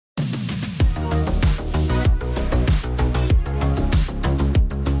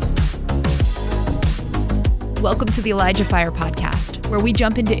Welcome to the ElijahFire podcast, where we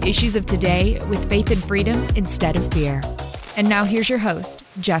jump into issues of today with faith and freedom instead of fear. And now here's your host,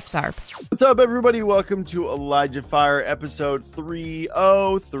 Jeff Tharp. What's up, everybody? Welcome to ElijahFire episode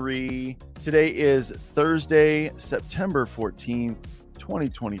 303. Today is Thursday, September 14th,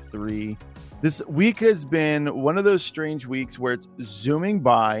 2023. This week has been one of those strange weeks where it's zooming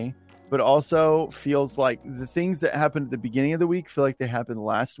by, but also feels like the things that happened at the beginning of the week feel like they happened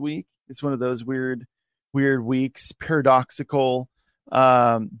last week. It's one of those weird weeks, paradoxical.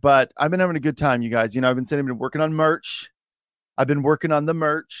 But I've been having a good time, you guys. You know, I've been working on merch. I've been working on the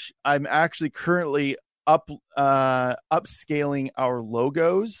merch. I'm actually currently upscaling our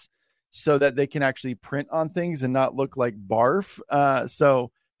logos so that they can actually print on things and not look like barf.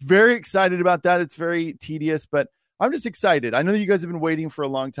 So very excited about that. It's very tedious, but I'm just excited. I know you guys have been waiting for a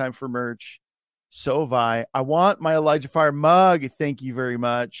long time for merch. So have I. I want my ElijahFire mug. Thank you very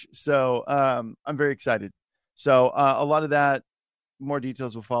much. So I'm very excited. So a lot of that, more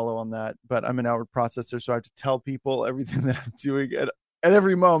details will follow on that, but I'm an outward processor, so I have to tell people everything that I'm doing at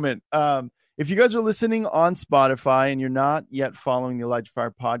every moment. If you guys are listening on Spotify and you're not yet following the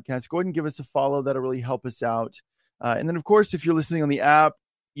ElijahFire podcast, go ahead and give us a follow. That'll really help us out. And then, of course, if you're listening on the app,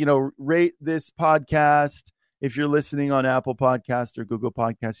 rate this podcast. If you're listening on Apple Podcasts or Google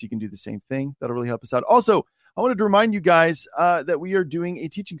Podcasts, you can do the same thing. That'll really help us out. Also, I wanted to remind you guys that we are doing a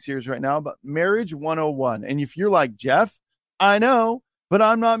teaching series right now about Marriage 101. And if you're like, Jeff, I know, but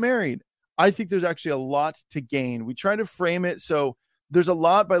I'm not married, I think there's actually a lot to gain. We try to frame it so there's a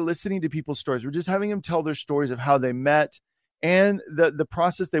lot by listening to people's stories. We're just having them tell their stories of how they met and the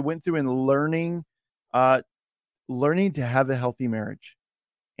process they went through in learning to have a healthy marriage.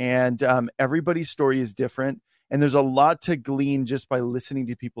 And everybody's story is different. And there's a lot to glean just by listening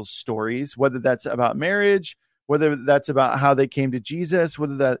to people's stories, whether that's about marriage, whether that's about how they came to Jesus,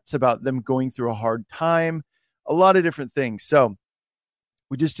 whether that's about them going through a hard time, a lot of different things. So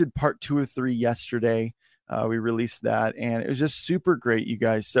we just did part 2 of 3 yesterday. We released that and it was just super great, you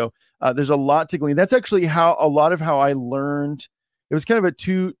guys. So there's a lot to glean. That's actually how I learned. It was kind of a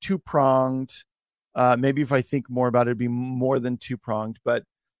two-pronged, maybe if I think more about it, it'd be more than two-pronged, but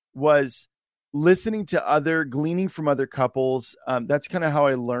was listening to gleaning from other couples. That's kind of how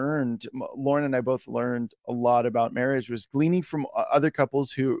I learned. Lauren and I both learned a lot about marriage, was gleaning from other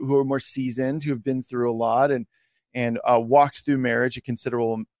couples who are more seasoned, who have been through a lot and walked through marriage a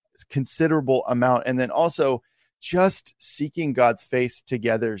considerable amount. And then also just seeking God's face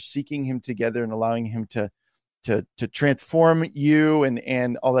together, seeking him together and allowing him to transform you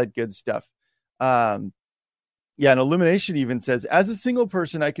and all that good stuff. And Illumination even says, as a single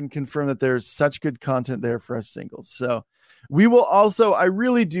person, I can confirm that there's such good content there for us singles. So we will also, I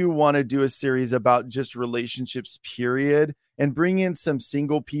really do want to do a series about just relationships, period, and bring in some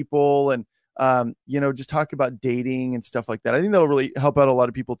single people and, just talk about dating and stuff like that. I think that'll really help out a lot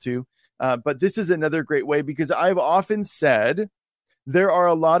of people too. But this is another great way because I've often said there are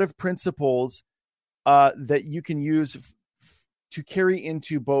a lot of principles that you can use to carry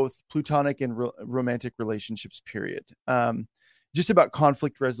into both platonic and romantic relationships, period. Just about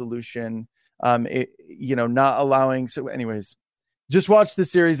conflict resolution, not allowing. So anyways, just watch the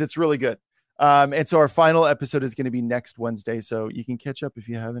series. It's really good. And so our final episode is going to be next Wednesday. So you can catch up if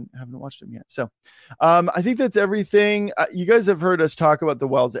you haven't watched them yet. So I think that's everything. You guys have heard us talk about the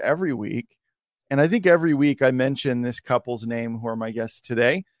Wells every week. And I think every week I mention this couple's name who are my guests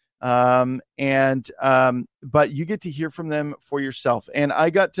today. But you get to hear from them for yourself. And I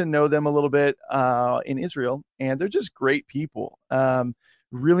got to know them a little bit in Israel, and they're just great people.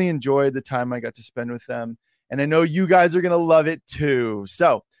 Really enjoyed the time I got to spend with them. And I know you guys are going to love it too.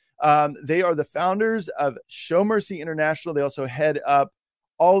 So they are the founders of Show Mercy International. They also head up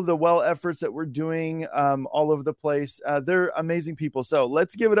all of the well efforts that we're doing all over the place. They're amazing people. So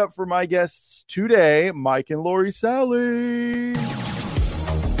let's give it up for my guests today, Mike and Lori SALLEY.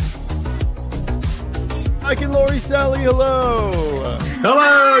 Mike and Lori SALLEY, hello.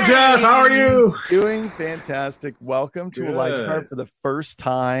 Hello, Jeff. How are you? Doing fantastic. Welcome to ElijahFire for the first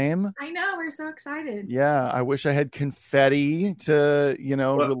time. I know. We're so excited. Yeah. I wish I had confetti to,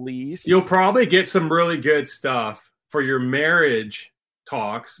 release. You'll probably get some really good stuff for your marriage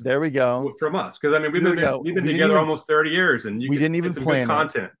talks. There we go. From us. Because, we've been together almost 30 years. And we didn't even plan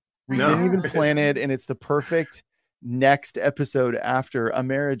content. We didn't even plan it. And it's the perfect next episode after a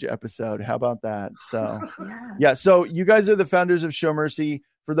marriage episode. How about that? So yeah. So you guys are the founders of Show Mercy.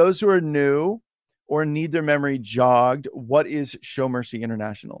 For those who are new or need their memory jogged, what is Show Mercy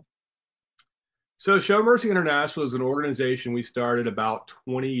International? So Show Mercy International is an organization we started about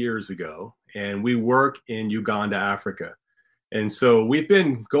 20 years ago, and we work in Uganda, Africa. And so we've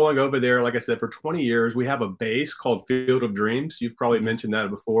been going over there, like I said, for 20 years. We have a base called Field of Dreams. You've probably mentioned that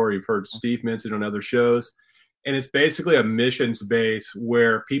before. You've heard Steve mention on other shows. And it's basically a missions base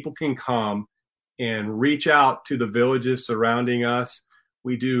where people can come and reach out to the villages surrounding us.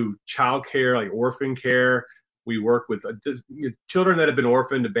 We do child care, like orphan care. We work with children that have been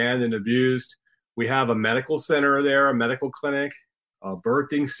orphaned, abandoned, abused. We have a medical center there, a medical clinic, a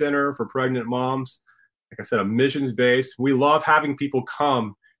birthing center for pregnant moms. Like I said, a missions base. We love having people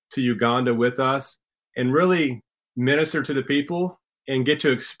come to Uganda with us and really minister to the people and get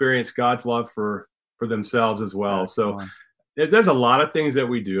to experience God's love for themselves as well. So there's a lot of things that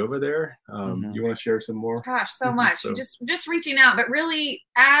we do over there. You want to share some more? Gosh, so much. So, just reaching out. But really,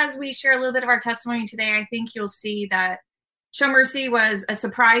 as we share a little bit of our testimony today, I think you'll see that Show Mercy was a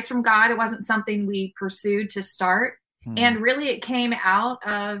surprise from God. It wasn't something we pursued to start. And really, it came out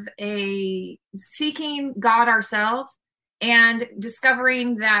of a seeking God ourselves and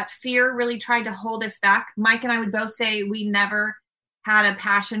discovering that fear really tried to hold us back. Mike and I would both say we never had a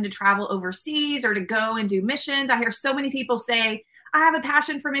passion to travel overseas or to go and do missions. I hear so many people say, I have a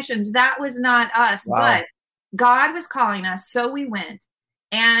passion for missions. That was not us, but God was calling us. So we went.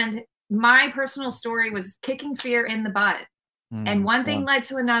 And my personal story was kicking fear in the butt. And one thing led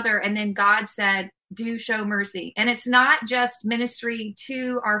to another. And then God said, do Show Mercy. And it's not just ministry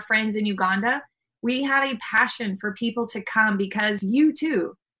to our friends in Uganda. We have a passion for people to come because you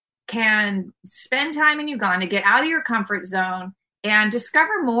too can spend time in Uganda, get out of your comfort zone, and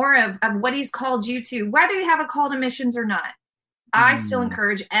discover more of what he's called you to, whether you have a call to missions or not. I still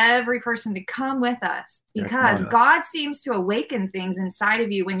encourage every person to come with us because God seems to awaken things inside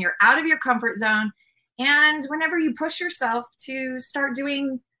of you when you're out of your comfort zone. And whenever you push yourself to start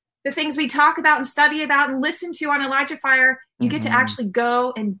doing the things we talk about and study about and listen to on ElijahFire, you get to actually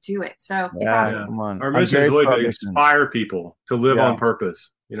go and do it. So it's awesome. Come on. Our mission is really to inspire people to live on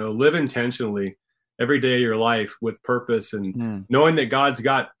purpose, live intentionally every day of your life with purpose and knowing that God's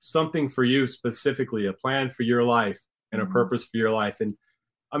got something for you specifically, a plan for your life and a purpose for your life. And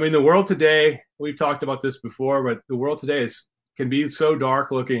I mean, the world today, we've talked about this before, but the world today can be so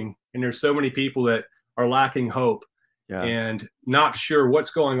dark looking, and there's so many people that are lacking hope and not sure what's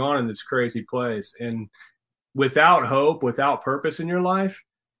going on in this crazy place. And without hope, without purpose in your life,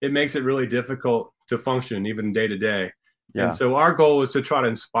 it makes it really difficult to function even day to day. Yeah. And so our goal is to try to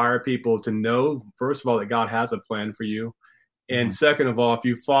inspire people to know, first of all, that God has a plan for you. And second of all, if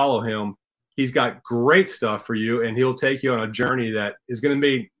you follow him, he's got great stuff for you, and he'll take you on a journey that is going to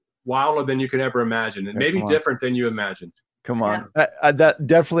be wilder than you could ever imagine, and maybe different than you imagined. Come on. That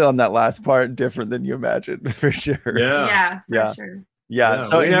definitely on that last part, different than you imagined, for sure. For sure. Yeah.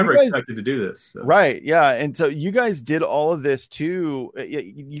 So we never expected to do this. So. Right. Yeah. And so you guys did all of this too.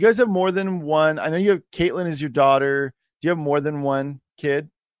 You guys have more than one. I know you have Caitlin as your daughter. Do you have more than one kid?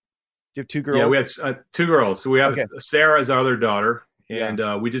 Do you have two girls? Yeah, we have 2 girls. So we have Sarah as our other daughter. And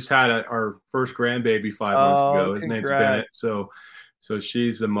we just had our first grandbaby 5 months ago. His name's Bennett. So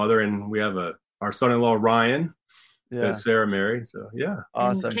she's the mother, and we have our son-in-law, Ryan. That Sarah married. So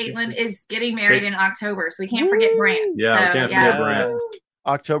awesome. And Caitlin is getting married in October, so we can't forget Brant. We can't forget Brant.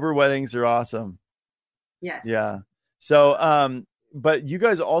 October weddings are awesome. Yes. Yeah. So but you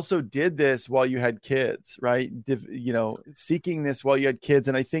guys also did this while you had kids, right? Seeking this while you had kids.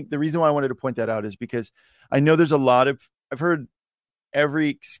 And I think the reason why I wanted to point that out is because I know there's I've heard every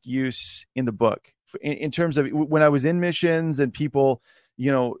excuse in the book in terms of when I was in missions and people,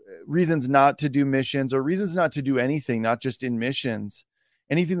 reasons not to do missions or reasons not to do anything, not just in missions,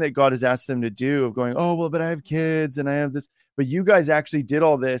 anything that God has asked them to do, of going, oh, well, but I have kids and I have this, but you guys actually did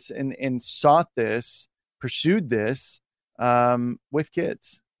all this and sought this, pursued this with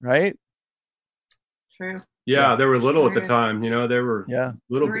kids, right? True. Yeah, they were little at the time. They were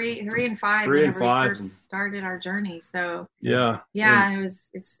little. 3 and 5 whenever we first started our journey. So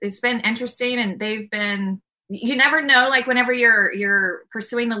it's been interesting, and they've been. You never know, like whenever you're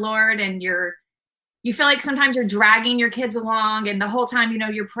pursuing the Lord, and you feel like sometimes you're dragging your kids along, and the whole time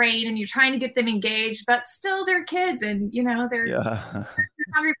you're praying and you're trying to get them engaged, but still they're kids, and they're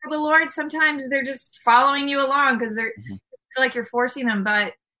hungry for the Lord. Sometimes they're just following you along because they feel like you're forcing them,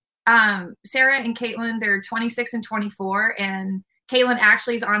 but. Sarah and Caitlin, they're 26 and 24, and Caitlin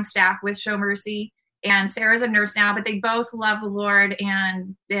actually is on staff with Show Mercy, and Sarah's a nurse now, but they both love the Lord.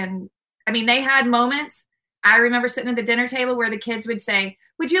 And I mean, they had moments. I remember sitting at the dinner table where the kids would say,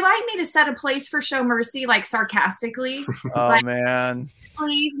 would you like me to set a place for Show Mercy? Like sarcastically. Oh, man.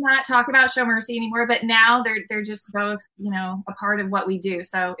 Please not talk about Show Mercy anymore. But now they're just both, a part of what we do.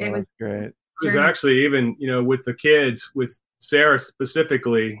 So it was great. It was actually even, with the kids, with Sarah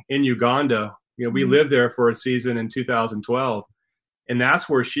specifically in Uganda, we lived there for a season in 2012, and that's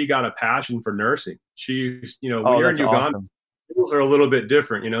where she got a passion for nursing. She, when you're in Uganda, schools are a little bit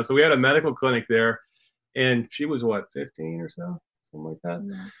different, so we had a medical clinic there, and she was 15 or so, something like that.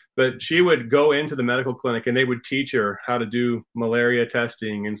 Yeah. But she would go into the medical clinic and they would teach her how to do malaria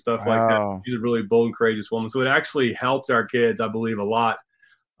testing and stuff like that. She's a really bold and courageous woman. So it actually helped our kids, I believe, a lot,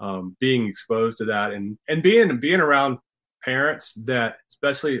 being exposed to that and being around parents that,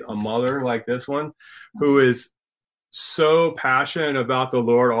 especially a mother like this one, who is so passionate about the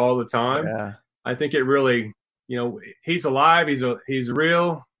Lord all the time. Yeah. I think it really, he's alive. He's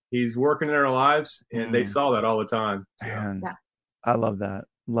real. He's working in our lives, and they saw that all the time. So. Yeah. I love that.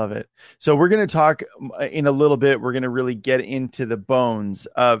 Love it. So we're going to talk in a little bit. We're going to really get into the bones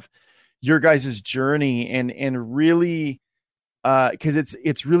of your guys' journey and really, because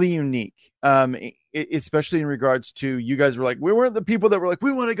it's really unique, especially in regards to you guys were like, we weren't the people that were like,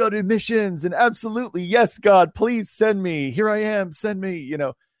 we want to go to missions and absolutely, yes, God, please send me. Here I am. Send me,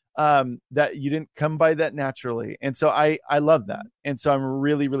 that you didn't come by that naturally. And so I love that. And so I'm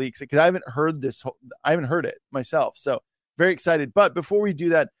really, really excited because I haven't heard it myself. So very excited. But before we do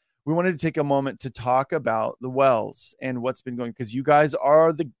that, we wanted to take a moment to talk about the wells and what's been going, because you guys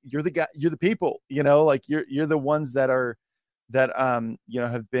are you're the people, like you're the ones that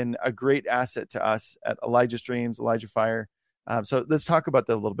have been a great asset to us at Elijah Streams, ElijahFire. So let's talk about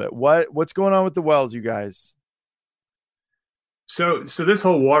that a little bit. What's going on with the wells, you guys? So this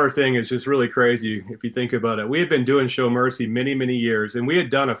whole water thing is just really crazy if you think about it. We had been doing Show Mercy many, many years, and we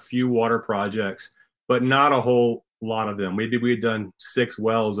had done a few water projects, but not a whole lot of them. We had done 6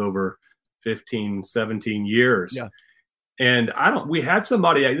 wells over 15, 17 years. Yeah. And we had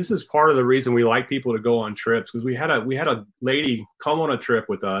somebody, this is part of the reason we like people to go on trips, because we had a lady come on a trip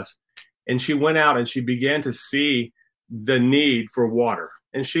with us, and she went out and she began to see the need for water.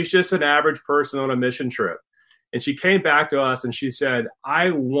 And she's just an average person on a mission trip. And she came back to us and she said,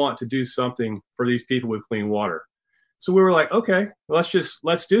 I want to do something for these people with clean water. So we were like, okay, let's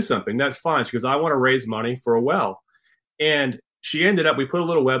do something. That's fine. She goes, I want to raise money for a well. And we put a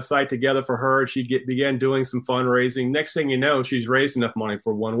little website together for her. She began doing some fundraising. Next thing you know, she's raised enough money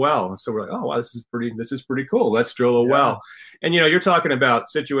for one well. And so we're like, oh, wow, this is pretty cool. Let's drill a well. And, you're talking about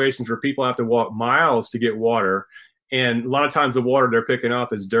situations where people have to walk miles to get water. And a lot of times the water they're picking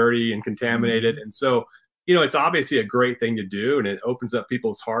up is dirty and contaminated. And so, it's obviously a great thing to do, and it opens up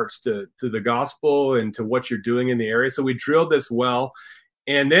people's hearts to the gospel and to what you're doing in the area. So we drilled this well,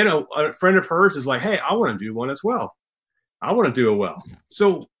 and then a friend of hers is like, hey, I want to do one as well. I want to do a well.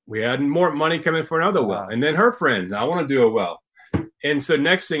 So we had more money coming for another well. And then her friend, I want to do a well. And so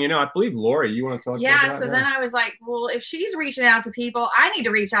next thing you know, I believe, Lori, you want to talk about that? Yeah, so then I was like, well, if she's reaching out to people, I need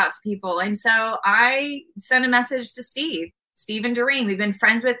to reach out to people. And so I sent a message to Steve and Doreen. We've been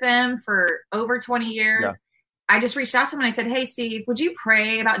friends with them for over 20 years. Yeah. I just reached out to him and I said, hey, Steve, would you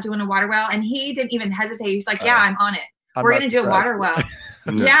pray about doing a water well? And he didn't even hesitate. He's like, yeah, I'm on it. We're going to do a water well.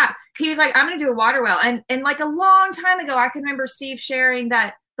 Yeah. He was like, I'm going to do a water well. And like a long time ago, I can remember Steve sharing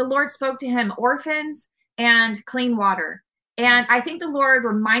that the Lord spoke to him, orphans and clean water. And I think the Lord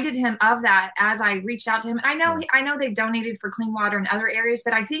reminded him of that as I reached out to him. And I know they've donated for clean water in other areas,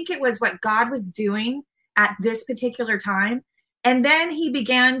 but I think it was what God was doing at this particular time. And then he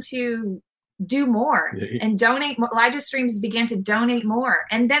began to do more and donate. Elijah Streams began to donate more.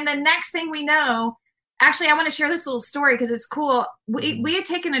 And then the next thing we know, actually, I want to share this little story because it's cool. We had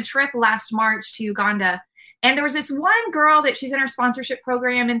taken a trip last March to Uganda, and there was this one girl that she's in our sponsorship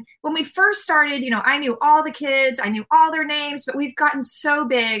program. And when we first started, I knew all the kids, I knew all their names, but we've gotten so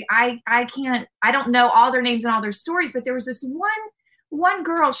big. I don't know all their names and all their stories, but there was this one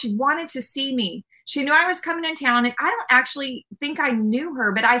girl, she wanted to see me. She knew I was coming in town, and I don't actually think I knew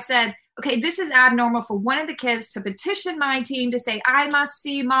her, but I said, okay, this is abnormal for one of the kids to petition my team to say, I must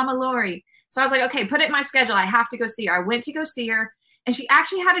see Mama Lori. So I was like, okay, put it in my schedule. I have to go see her. I went to go see her, and she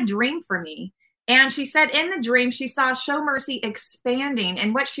actually had a dream for me. And she said in the dream, she saw Show Mercy expanding.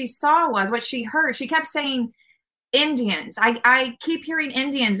 And what she saw was what she heard. She kept saying Indians. I keep hearing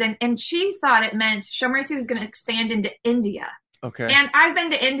Indians. And she thought it meant Show Mercy was going to expand into India. Okay. And I've been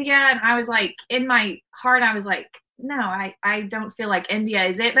to India, and I was like, in my heart, I was like, no, I don't feel like India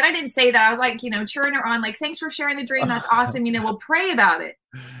is it. But I didn't say that. I was like, cheering her on, like, thanks for sharing the dream. That's awesome. We'll pray about it.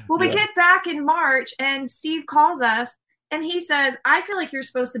 Well, we get back in March, and Steve calls us, and he says, I feel like you're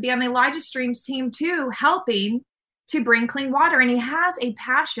supposed to be on the Elijah Streams team too, helping to bring clean water. And he has a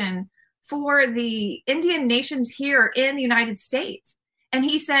passion for the Indian nations here in the United States. And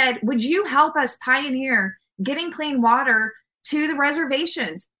he said, would you help us pioneer getting clean water to the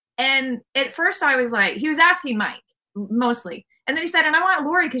reservations? And at first I was like, he was asking Mike mostly. And then he said, and I want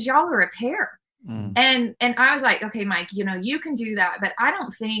Lori because y'all are a pair. And I was like, okay, Mike, you can do that, but I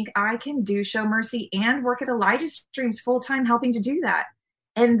don't think I can do Show Mercy and work at Elijah Streams full time helping to do that.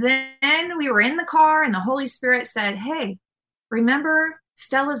 And then we were in the car and the Holy Spirit said, hey, remember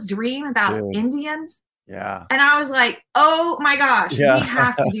Stella's dream about Indians? Yeah. And I was like, oh my gosh, we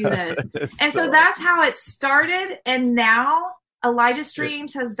have to do this. And so that's how it started. And now Elijah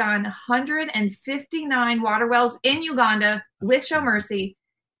Streams has done 159 water wells in Uganda with Show Mercy.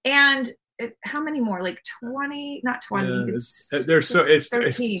 And how many more? Like 20, not 20.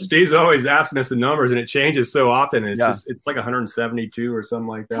 Steve's always asking us the numbers and it changes so often. It's like 172 or something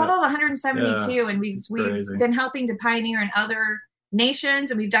like that. Total of 172. And we've been helping to pioneer in other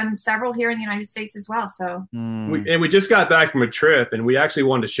nations, and we've done several here in the United States as well. So we just got back from a trip, and we actually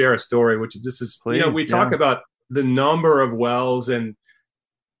wanted to share a story, which this is, we talk about the number of wells, and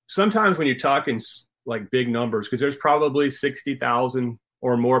sometimes when you're talking like big numbers, because there's probably 60,000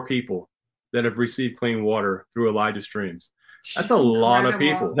 or more people that have received clean water through Elijah Streams. That's a lot of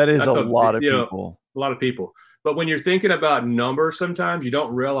people. That is a lot of people. A lot of people. But when you're thinking about numbers, sometimes you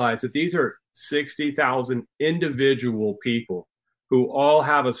don't realize that these are 60,000 individual people who all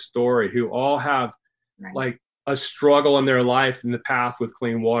have a story, who all have like a struggle in their life in the past with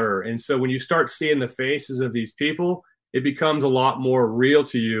clean water. And so when you start seeing the faces of these people, it becomes a lot more real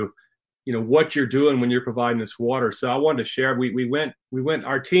to you, what you're doing when you're providing this water. So I wanted to share, we went,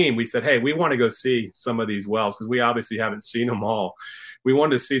 our team, we said, hey, we want to go see some of these wells because we obviously haven't seen them all. We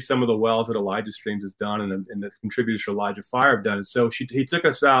wanted to see some of the wells that Elijah Streams has done and the contributors to ElijahFire have done. And so he took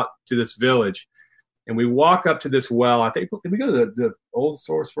us out to this village. And we walk up to this well. I think, did we go to the old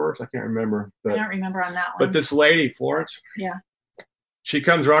source first? I can't remember. I don't remember on that one. But this lady, Florence, she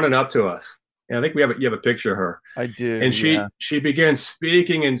comes running up to us. And I think you have a picture of her. I do. And she begins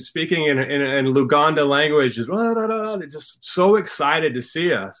speaking in Luganda language, just so excited to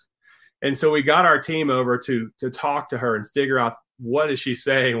see us. And so we got our team over to talk to her and figure out what is she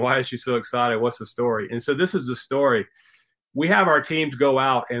saying? Why is she so excited? What's the story? And so this is the story. We have our teams go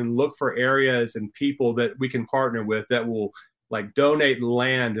out and look for areas and people that we can partner with that will like donate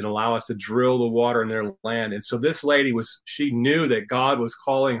land and allow us to drill the water in their land. And so this lady she knew that God was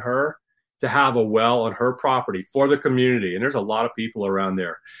calling her to have a well on her property for the community. And there's a lot of people around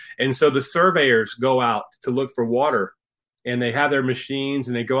there. And so the surveyors go out to look for water, and they have their machines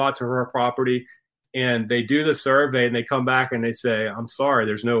and they go out to her property and they do the survey, and they come back and they say, I'm sorry,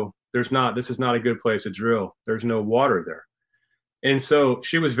 this is not a good place to drill. There's no water there. And so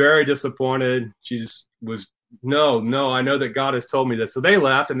she was very disappointed. She just was, no, I know that God has told me this. So they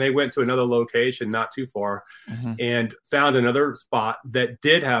left and they went to another location not too far and found another spot that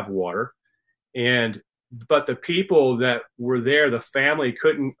did have water. But the people that were there, the family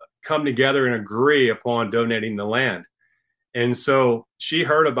couldn't come together and agree upon donating the land. And so she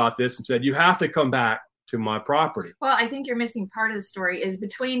heard about this and said, you have to come back to my property. Well, I think you're missing part of the story is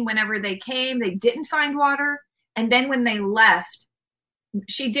between whenever they came, they didn't find water. And then when they left,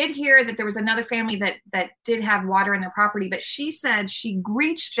 she did hear that there was another family that did have water in their property, but she said she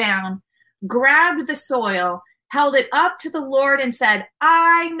reached down, grabbed the soil, held it up to the Lord and said,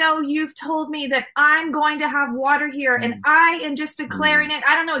 I know you've told me that I'm going to have water here and I am just declaring it.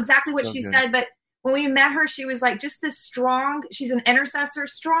 I don't know exactly what she said, but when we met her, she was like just this strong, she's an intercessor,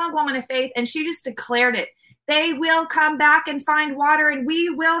 strong woman of faith. And she just declared it. They will come back and find water and we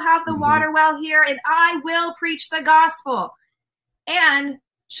will have the water well here and I will preach the gospel. And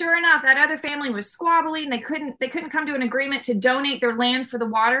sure enough, that other family was squabbling. They couldn't come to an agreement to donate their land for the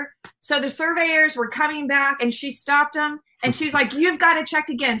water. So the surveyors were coming back and she stopped them. And she was like, you've got to check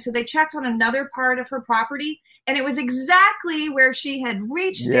again. So they checked on another part of her property. And it was exactly where she had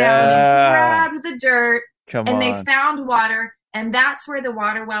reached down and grabbed the dirt. They found water. And that's where the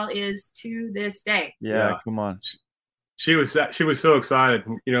water well is to this day. Yeah. Come on. She was so excited.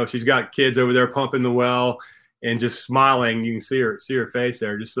 She's got kids over there pumping the well. And just smiling, you can see her face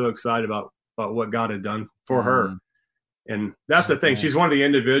there, just so excited about what God had done for her. And that's the thing. She's one of the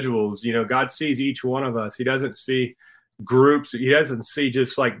individuals, God sees each one of us. He doesn't see groups. He doesn't see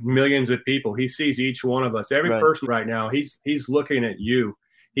just like millions of people. He sees each one of us. Every person right now, he's looking at you.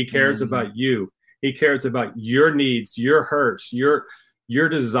 He cares about you. He cares about your needs, your hurts, your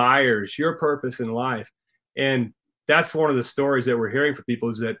desires, your purpose in life. And that's one of the stories that we're hearing from people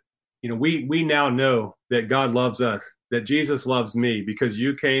is that, we now know that God loves us, that Jesus loves me because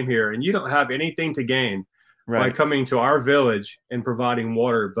you came here and you don't have anything to gain by coming to our village and providing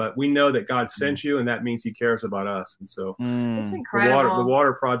water. But we know that God sent you, and that means he cares about us. And so it's incredible. The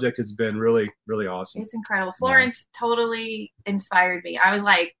water project has been really, really awesome. It's incredible. Florence totally inspired me. I was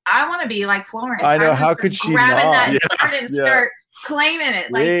like, I want to be like Florence. I know. How could she not? That jar and start claiming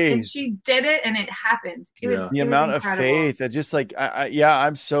it. Like, and she did it, and it happened. It was the amount of faith that just like,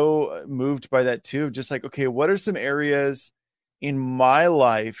 I'm so moved by that too. Just like, okay, what are some areas in my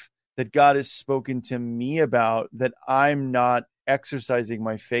life that God has spoken to me about that I'm not exercising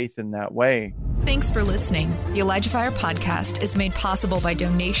my faith in that way? Thanks for listening. The ElijahFire podcast is made possible by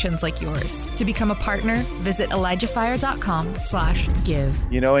donations like yours. To become a partner, visit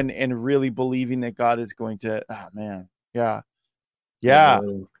ElijahFire.com/give. You know, and really believing that God is going to, Yeah.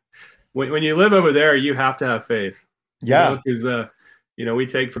 When you live over there, you have to have faith. Yeah. Because, we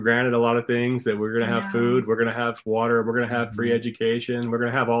take for granted a lot of things, that we're going to have food, we're going to have water, we're going to have free education, we're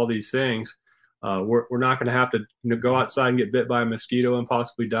going to have all these things. We're not going to have to go outside and get bit by a mosquito and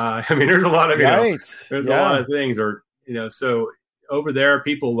possibly die. I mean, there's a lot of, there's a lot of things, so over there,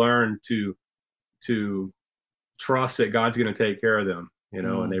 people learn to trust that God's going to take care of them,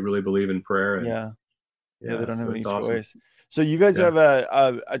 and they really believe in prayer. And, they don't have any awesome. choice. So you guys have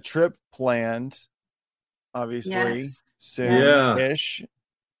a trip planned, obviously, soon-ish.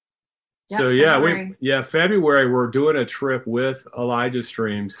 So February we're doing a trip with Elijah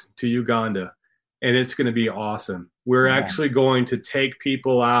Streams to Uganda, and it's going to be awesome. We're actually going to take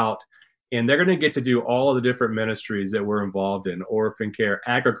people out, and they're going to get to do all of the different ministries that we're involved in: orphan care,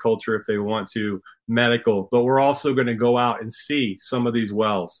 agriculture if they want to, medical. But we're also going to go out and see some of these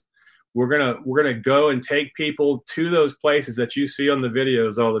wells. We're gonna go and take people to those places that you see on the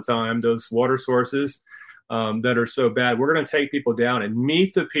videos all the time, those water sources that are so bad. We're gonna take people down and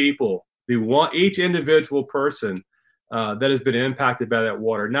meet the people, each individual person that has been impacted by that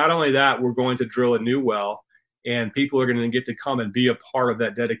water. Not only that, we're going to drill a new well, and people are going to get to come and be a part of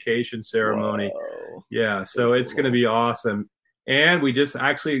that dedication ceremony. Whoa. Yeah, so it's going to be awesome. And we just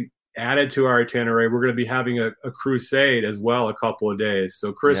actually added to our itinerary, we're going to be having a crusade as well, a couple of days.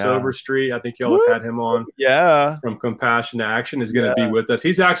 So Chris Overstreet, I think y'all have had him on from Compassion to Action, is going to be with us.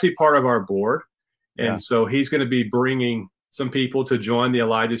 He's actually part of our board. And so he's going to be bringing some people to join the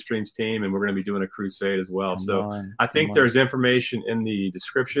Elijah Streams team, and we're going to be doing a crusade as well. I think there's information in the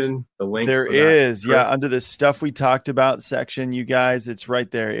description, the link. There is, under the stuff we talked about section, you guys, it's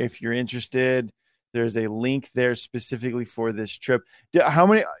right there. If you're interested, there's a link there specifically for this trip. Do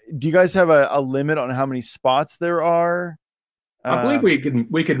you guys have a limit on how many spots there are? I believe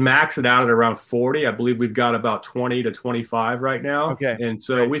we could max it out at around 40. I believe we've got about 20 to 25 right now. Okay. And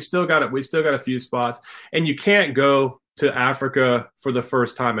so we still got a few spots, and you can't go to Africa for the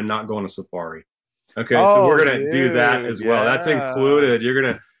first time and not go on a safari. Okay. So we're going to do that as well. That's included. You're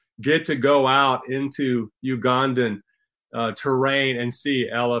going to get to go out into Ugandan terrain and see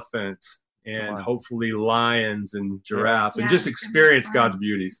elephants and hopefully lions and giraffes and just experience God's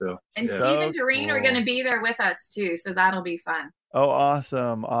beauty. So, and Steve and Doreen are going to be there with us too. So that'll be fun. Oh,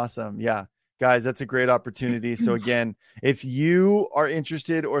 awesome. Awesome. Yeah, guys, that's a great opportunity. So again, if you are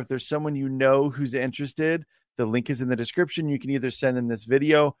interested, or if there's someone you know who's interested, the link is in the description. You can either send them this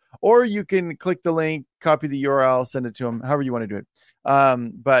video, or you can click the link, copy the URL, send it to them, however you want to do it.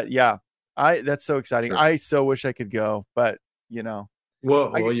 But yeah, that's so exciting. Sure. I so wish I could go, but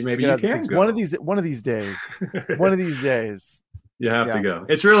Well, you can go. One of these days. One of these days. You have to go.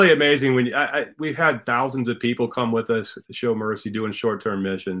 It's really amazing when we've had thousands of people come with us to Show Mercy doing short-term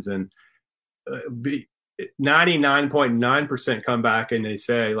missions, and 99.9% come back and they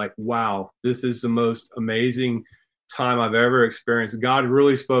say, like, wow, this is the most amazing time I've ever experienced. God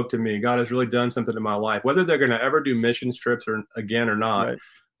really spoke to me. God has really done something in my life. Whether they're going to ever do mission trips or not,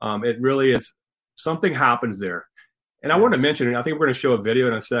 it really is. Something happens there. And I want to mention, and I think we're going to show a video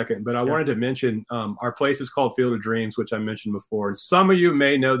in a second, but I wanted to mention our place is called Field of Dreams, which I mentioned before. And some of you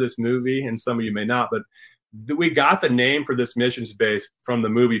may know this movie and some of you may not, but we got the name for this mission space from the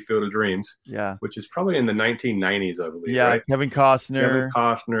movie Field of Dreams, which is probably in the 1990s, I believe. Yeah, right? Kevin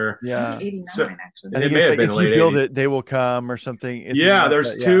Costner. Yeah. 89, actually. It may have been if late you build 80s. it, they will come or something.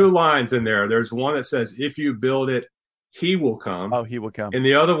 There's two lines in there. There's one that says, if you build it, he will come. Oh, he will come. And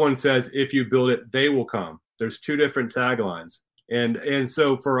the other one says, if you build it, they will come. There's two different taglines. And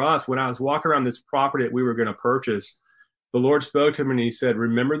so for us, when I was walking around this property that we were going to purchase, the Lord spoke to me and he said,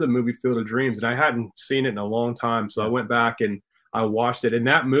 remember the movie Field of Dreams? And I hadn't seen it in a long time. So I went back and I watched it. And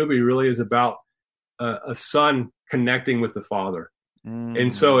that movie really is about a son connecting with the father.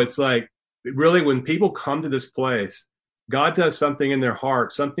 And so it's like, really, when people come to this place, God does something in their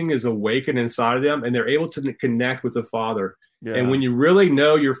heart. Something is awakened inside of them, and they're able to connect with the Father. Yeah. And when you really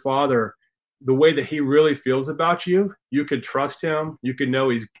know your Father, the way that he really feels about you, you could trust him. You could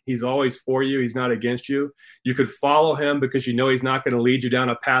know he's always for you. He's not against you. You could follow him because you know he's not going to lead you down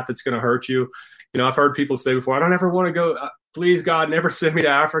a path that's going to hurt you. I've heard people say before, I don't ever want to go. Please, God, never send me to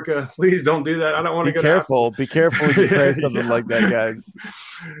Africa. Please don't do that. I don't want to go. Be careful when you pray something like that, guys.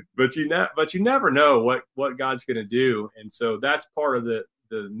 But you never know what God's going to do. And so that's part of the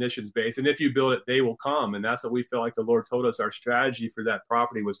missions base. And if you build it, they will come. And that's what we feel like the Lord told us. Our strategy for that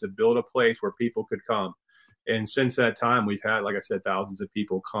property was to build a place where people could come. And since that time, we've had, like I said, thousands of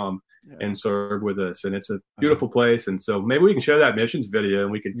people come and serve with us. And it's a beautiful place. And so maybe we can share that missions video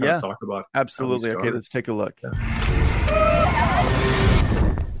and we can kind of talk about it. Absolutely. Okay, let's take a look.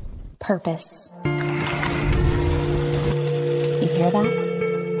 Purpose. You hear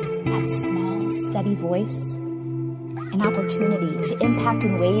that? That small, steady voice. An opportunity to impact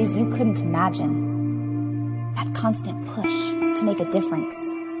in ways you couldn't imagine. That constant push to make a difference.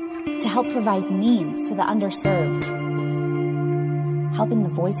 To help provide means to the underserved. Helping the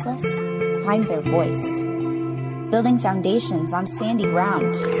voiceless find their voice. Building foundations on sandy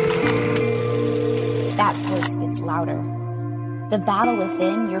ground. That voice gets louder. The battle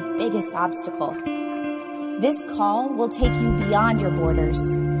within, your biggest obstacle. This call will take you beyond your borders,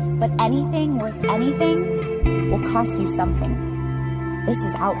 but anything worth anything will cost you something. This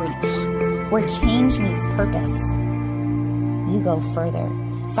is outreach, where change meets purpose. You go further,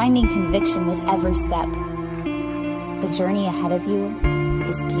 finding conviction with every step. The journey ahead of you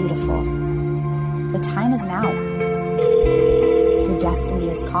is beautiful. The time is now. Your destiny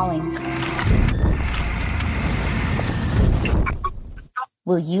is calling.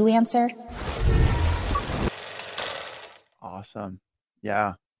 Will you answer? Awesome.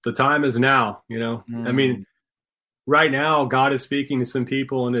 Yeah. The time is now, I mean, right now, God is speaking to some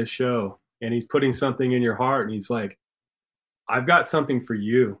people in this show and he's putting something in your heart and he's like, I've got something for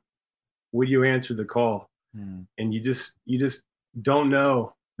you. Will you answer the call? And you just don't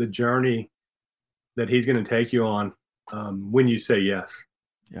know the journey that he's going to take you on when you say yes.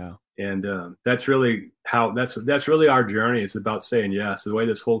 Yeah. And that's really that's really our journey. It's about saying yes. The way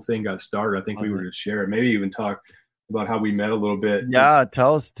this whole thing got started, I think we were to share it. Maybe even talk about how we met a little bit. Yeah,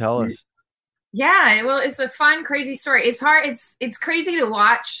 tell us. Yeah, well, it's a fun, crazy story. It's hard. It's crazy to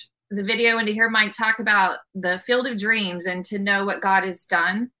watch the video and to hear Mike talk about the field of dreams and to know what God has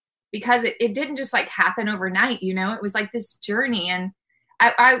done, because it didn't just like happen overnight. It was like this journey. And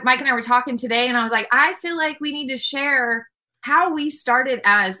Mike and I were talking today, and I was like, I feel like we need to share how we started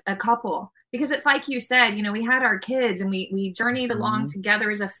as a couple, because it's like you said, we had our kids and we journeyed along together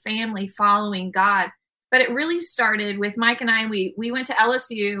as a family following God. But it really started with Mike and I. We went to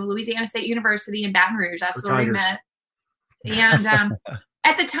LSU, Louisiana State University in Baton Rouge. That's where we met. And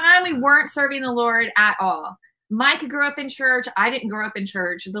at the time, we weren't serving the Lord at all. Mike grew up in church. I didn't grow up in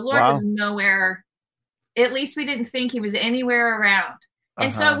church. The Lord was nowhere. At least we didn't think he was anywhere around.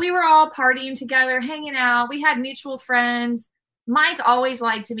 And so we were all partying together, hanging out. We had mutual friends. Mike always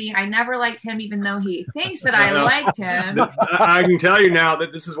liked me. I never liked him, even though he thinks that I liked him. I can tell you now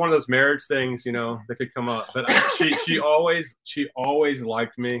that this is one of those marriage things, that could come up. But she always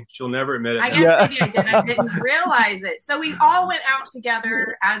liked me. She'll never admit it. I guess maybe I did. I didn't realize it. So we all went out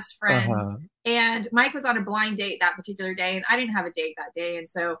together as friends. And Mike was on a blind date that particular day, and I didn't have a date that day. And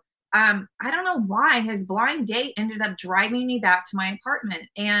so I don't know why his blind date ended up driving me back to my apartment.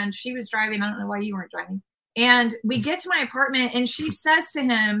 And she was driving. I don't know why you weren't driving. And we get to my apartment and she says to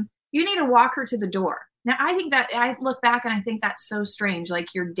him, you need to walk her to the door. Now, I look back and I think that's so strange.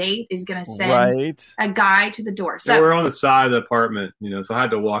 Like your date is going to send a guy to the door. So we're on the side of the apartment, so I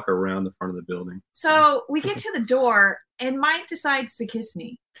had to walk around the front of the building. So we get to the door and Mike decides to kiss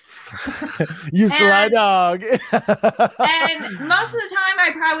me. You sly dog. And most of the time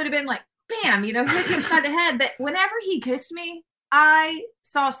I probably would have been like, bam, hit him upside the head. But whenever he kissed me, I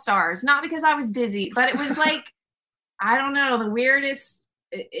saw stars, not because I was dizzy, but it was like, I don't know, the weirdest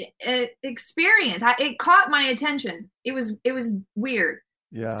experience. It caught my attention. It was weird.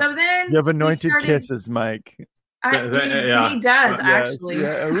 Yeah. So then you have anointed kisses, Mike. He does actually.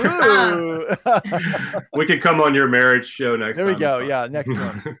 Yeah. We could come on your marriage show next time. There we go. Yeah, next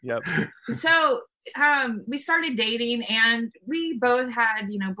one. Yep. So we started dating, and we both had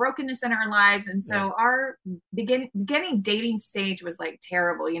brokenness in our lives, and so our beginning dating stage was like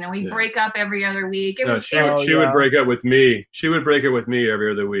terrible. We break up every other week. She would break up with me. She would break up with me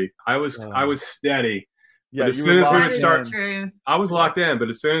every other week. I was steady. Yeah, but as soon as we would start, true. I was locked in. But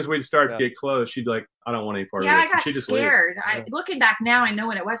as soon as we'd start to get close, she'd be like, "I don't want any part of it." Yeah, I got scared. Looking back now, I know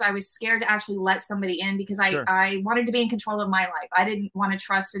what it was. I was scared to actually let somebody in because I wanted to be in control of my life. I didn't want to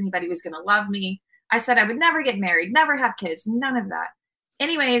trust anybody was going to love me. I said I would never get married, never have kids, none of that.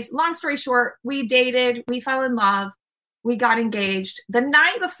 anyways, long story short, we dated, we fell in love, we got engaged. The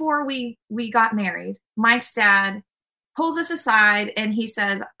night before we got married, Mike's dad pulls us aside and he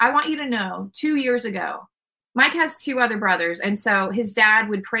says, I want you to know 2 years ago, Mike has 2 other brothers. And so his dad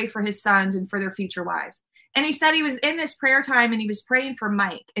would pray for his sons and for their future wives. And he said he was in this prayer time and he was praying for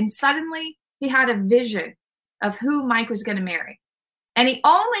Mike. And suddenly he had a vision of who Mike was going to marry. And he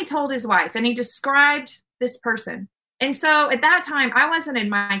only told his wife, and he described this person. And so at that time, I wasn't in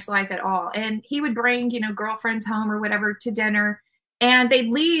Mike's life at all. And he would bring, girlfriends home or whatever to dinner. And they'd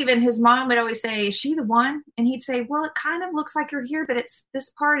leave, and his mom would always say, is she the one? And he'd say, well, it kind of looks like you're here, but it's this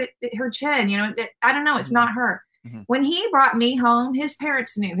part, her chin, I don't know, it's not her. Mm-hmm. When he brought me home, his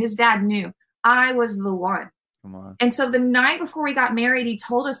parents knew, his dad knew I was the one. Come on. And so the night before we got married, he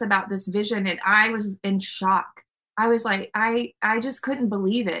told us about this vision, and I was in shock. I was like, I just couldn't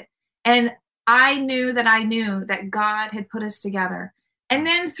believe it. And I knew that God had put us together. And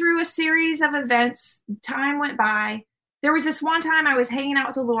then through a series of events, time went by. There was this one time I was hanging out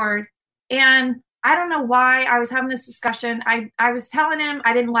with the Lord, and I don't know why I was having this discussion. I was telling him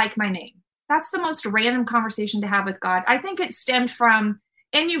I didn't like my name. That's the most random conversation to have with God. I think it stemmed from,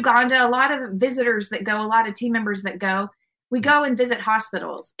 in Uganda, a lot of visitors that go, a lot of team members that go, we go and visit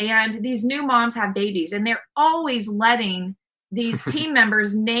hospitals, and these new moms have babies, and they're always letting these team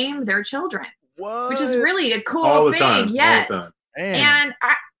members name their children, which is really a cool thing. Yes.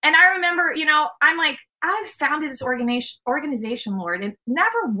 And I remember, I'm like, I've founded this organization, Lord, and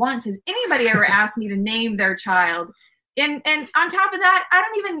never once has anybody ever asked me to name their child. And on top of that,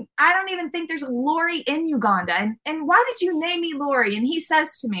 I don't even think there's a Lori in Uganda. And why did you name me Lori? And he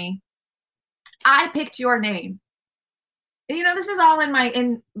says to me, I picked your name. And, this is all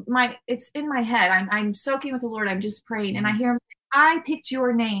it's in my head. I'm soaking with the Lord. I'm just praying. And I hear him say, I picked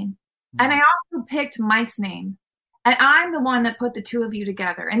your name. And I also picked Mike's name. And I'm the one that put the 2 of you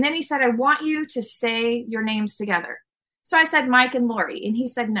together. And then he said, I want you to say your names together. So I said, Mike and Lori. And he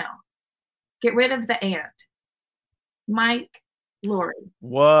said, no, get rid of the and. Mike, Lori.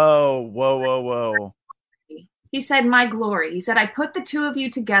 Whoa. He said, my glory. He said, I put the 2 of you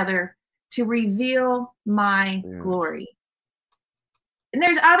together to reveal my glory. And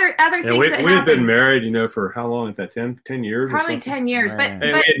there's other things that happened. We had been married, for how long? Is that 10 years? Probably 10 years. Right. And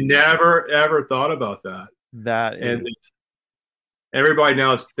we had never, ever thought about that. And everybody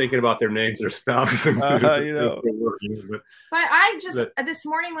now is thinking about their names, their spouses. But this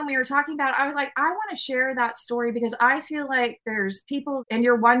morning when we were talking about it, I was like, I want to share that story because I feel like there's people, and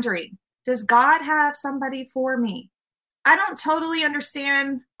you're wondering, does God have somebody for me? I don't totally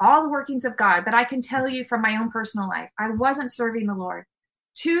understand all the workings of God, but I can tell you from my own personal life, I wasn't serving the Lord.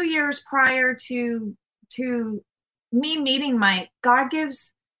 2 years prior to me meeting Mike, God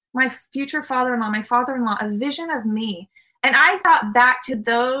gives my future father-in-law, a vision of me. And I thought back to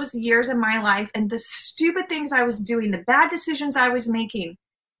those years in my life and the stupid things I was doing, the bad decisions I was making.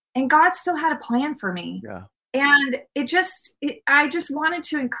 And God still had a plan for me. Yeah. And I just wanted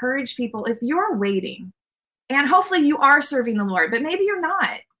to encourage people, if you're waiting, and hopefully you are serving the Lord, but maybe you're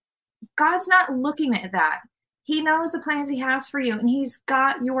not. God's not looking at that. He knows the plans he has for you, and he's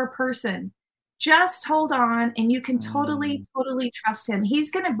got your person. Just hold on, and you can totally trust him. He's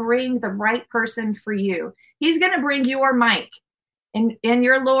going to bring the right person for you. He's going to bring your Mike and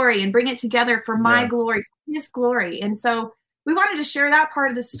your Lori and bring it together for my glory, for his glory. And so we wanted to share that part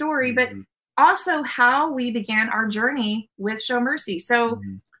of the story, but also how we began our journey with Show Mercy. So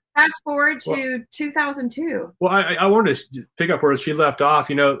fast forward to 2002. Well, I wanted to pick up where she left off.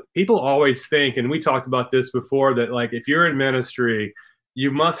 People always think, and we talked about this before, that like if you're in ministry, you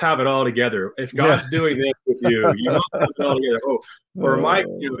must have it all together. If God's doing this with you, you must have it all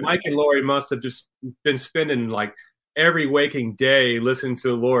together. Mike and Lori must have just been spending like every waking day listening to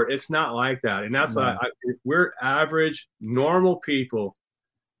the Lord. It's not like that. And that's why we're average, normal people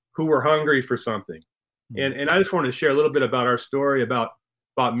who were hungry for something. And I just wanted to share a little bit about our story about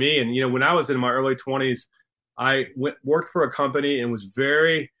me. And, when I was in my early 20s, I worked for a company and was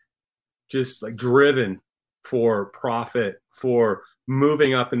very just like driven for profit, for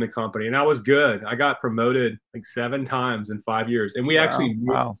moving up in the company. And I was good. I got promoted like 7 times in 5 years. And we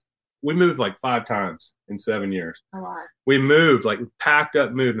we moved like 5 times in 7 years. A lot. We moved, like packed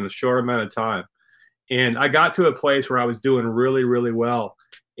up, moved in a short amount of time. And I got to a place where I was doing really, really well.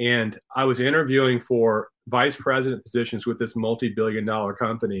 And I was interviewing for vice president positions with this multi-billion-dollar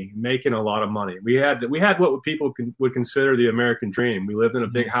company, making a lot of money. We had what people would consider the American dream. We lived in a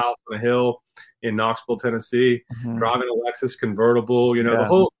big house on a hill in Knoxville, Tennessee, driving a Lexus convertible,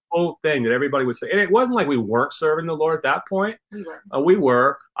 the whole thing that everybody would say. And it wasn't like we weren't serving the Lord at that point. We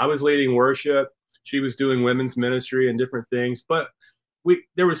were. I was leading worship. She was doing women's ministry and different things. But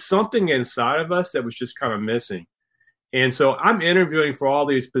there was something inside of us that was just kind of missing. And so I'm interviewing for all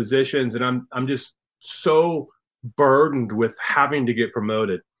these positions, and I'm just so burdened with having to get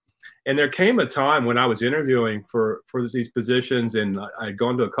promoted. And there came a time when I was interviewing for these positions, and I'd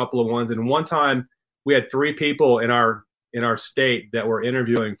gone to a couple of ones. And one time we had 3 people in our state that were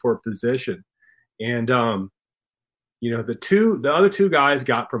interviewing for a position. And, the other 2 guys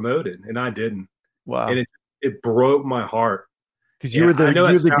got promoted and I didn't. Wow. And it broke my heart. Because you were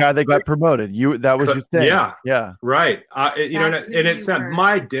the guy that got promoted. That was your thing. Yeah. Yeah. Right.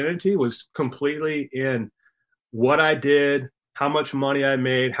 My identity was completely in what I did, how much money I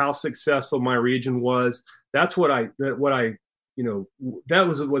made, how successful my region was. That's that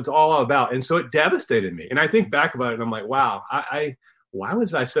was what's all about. And so it devastated me. And I think back about it and I'm like, wow, why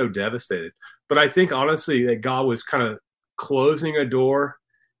was I so devastated? But I think honestly that God was kind of closing a door,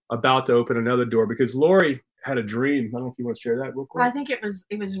 about to open another door, because Lori had a dream. I don't know if you want to share that real quick. Well, I think it was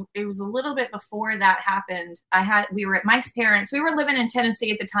a little bit before that happened. We were at Mike's parents. We were living in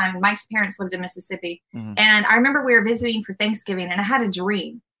Tennessee at the time. Mike's parents lived in Mississippi. Mm-hmm. And I remember we were visiting for Thanksgiving, and I had a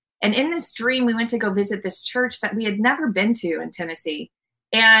dream. And in this dream, we went to go visit this church that we had never been to in Tennessee.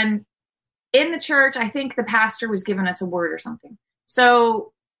 And in the church, I think the pastor was giving us a word or something.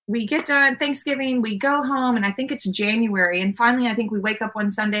 So we get done Thanksgiving, we go home, and I think it's January. And finally, I think we wake up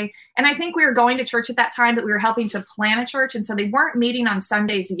one Sunday, and I think we were going to church at that time, but we were helping to plan a church. And so they weren't meeting on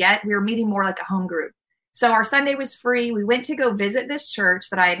Sundays yet. We were meeting more like a home group. So our Sunday was free. We went to go visit this church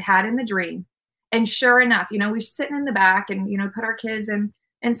that I had in the dream. And sure enough, we're sitting in the back and, put our kids in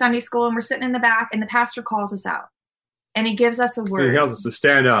Sunday school, and we're sitting in the back, and the pastor calls us out. And he gives us a word. He tells us to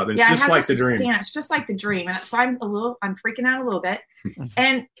stand up. It's just like the dream. It's just like the dream. And so I'm freaking out a little bit.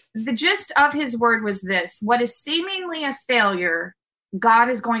 And the gist of his word was this: what is seemingly a failure, God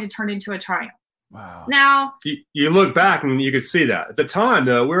is going to turn into a triumph. Wow. Now, you look back and you could see that. At the time,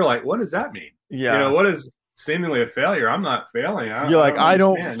 though, we were like, what does that mean? Yeah. What is seemingly a failure? I'm not failing. I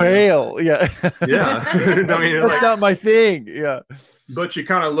don't fail. Yeah. Yeah. That's not my thing. Yeah. But you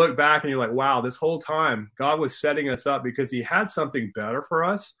kind of look back and you're like, wow, this whole time God was setting us up because he had something better for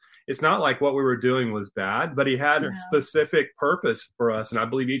us. It's not like what we were doing was bad, but he had a specific purpose for us. And I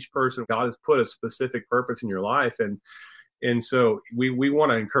believe each person, God has put a specific purpose in your life. And so we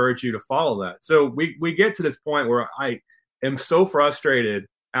want to encourage you to follow that. So we get to this point where I am so frustrated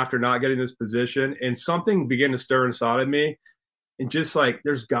after not getting this position, and something began to stir inside of me, and just like,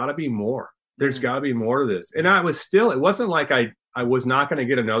 there's got to be more. There's got to be more to this. And it wasn't like I was not going to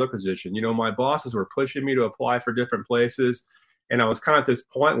get another position. My bosses were pushing me to apply for different places. And I was kind of at this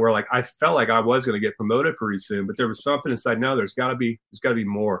point where like, I felt like I was going to get promoted pretty soon, but there was something inside. No, there's got to be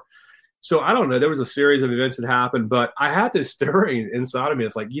more. So I don't know. There was a series of events that happened, but I had this stirring inside of me.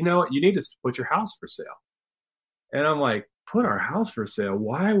 It's like, you know what? You need to put your house for sale. And I'm like, put our house for sale?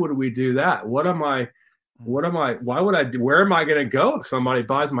 Why would we do that? Why would I do? Where am I going to go if somebody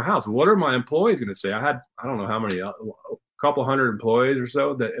buys my house? What are my employees going to say? I don't know how many, a couple hundred employees or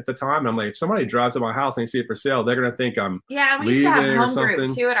so that at the time. And I'm like, if somebody drives to my house and they see it for sale, they're going to think I'm we used to have home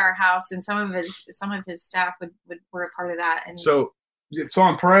group too at our house, and some of his staff were a part of that. And so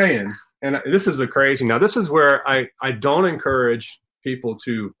I'm praying, and this is Now this is where I don't encourage people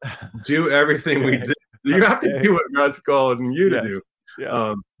to do everything we do. You have to do what God's calling you to do.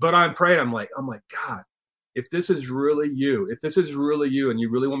 Yeah. But I'm praying. I'm like, God, if this is really you, and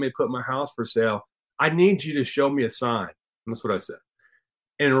you really want me to put my house for sale, I need you to show me a sign. And that's what I said.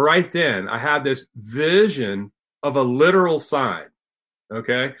 And right then I had this vision of a literal sign.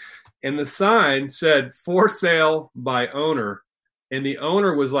 Okay. And the sign said for sale by owner. And the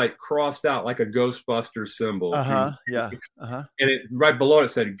owner was like crossed out like a Ghostbuster symbol. Yeah. And it right below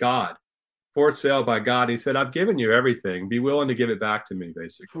it said God. For sale by God. He said, I've given you everything. Be willing to give it back to me,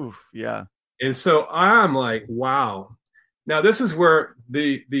 basically. Oof, yeah. And so I'm like, wow. Now this is where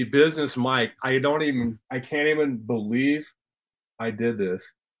the business Mike, I can't even believe I did this.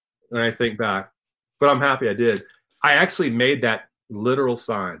 And I think back, but I'm happy I did. I actually made that literal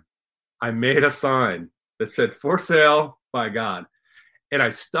sign. I made a sign that said for sale by God. And I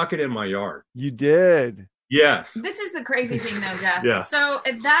stuck it in my yard. You did. Yes. This is the crazy thing though, Jeff. Yeah. So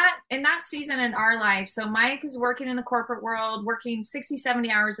in that season in our life, so Mike is working in the corporate world, working 60,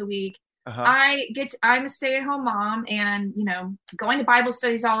 70 hours a week. I'm a stay-at-home mom and, going to Bible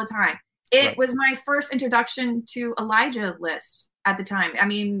studies all the time. It was my first introduction to Elijah list at the time. I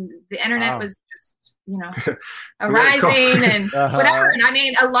mean, the internet was just, arising and whatever. And I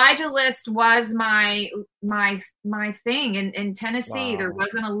mean, Elijah list was my thing in Tennessee. Wow. There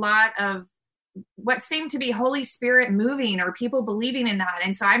wasn't a lot of what seemed to be Holy Spirit moving or people believing in that.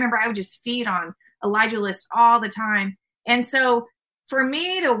 And so I remember I would just feed on Elijah list all the time. And so for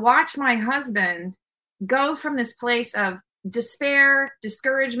me to watch my husband go from this place of despair,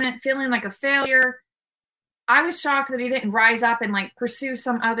 discouragement, feeling like a failure, I was shocked that he didn't rise up and like pursue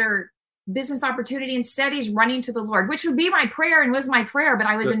some other business opportunity. Instead, he's running to the Lord, which would be my prayer and was my prayer. But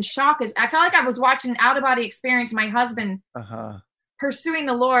I was in shock as I felt like I was watching an out-of-body experience. My husband pursuing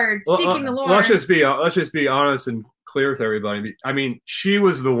the Lord, seeking the Lord. Let's just be honest and clear with everybody. I mean, she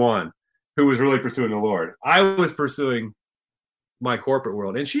was the one who was really pursuing the Lord. I was pursuing my corporate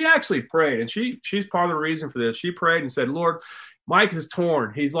world, and she actually prayed, and she's part of the reason for this. She prayed and said, Lord, Mike is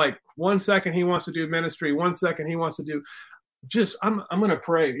torn. He's like, 1 second he wants to do ministry, 1 second he wants to do I'm going to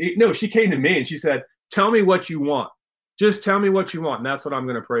pray. No, she came to me and she said, tell me what you want. Just tell me what you want. And that's what I'm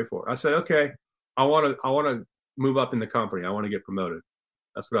going to pray for. I said, okay, I want to move up in the company. I want to get promoted.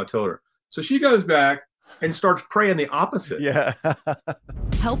 That's what I told her. So she goes back and starts praying the opposite. Yeah.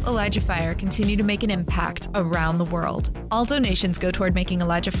 Help ElijahFire continue to make an impact around the world. All donations go toward making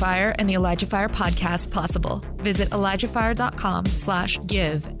ElijahFire and the ElijahFire podcast possible. Visit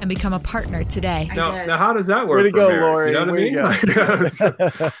ElijahFire.com/give and become a partner today. Now, how does that work? Way to go, Mary? Lori. You know what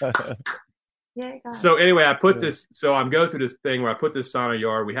I mean? So anyway, I put this. So I'm going through this thing where I put this sign in a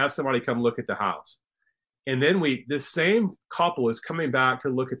yard. We have somebody come look at the house, and then this same couple is coming back to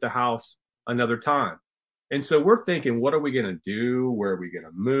look at the house another time. And so we're thinking, what are we going to do? Where are we going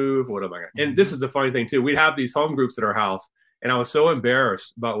to move? What am I going to? And this is the funny thing too. We'd have these home groups at our house, and I was so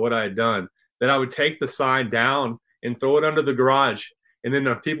embarrassed about what I had done that I would take the sign down and throw it under the garage. And then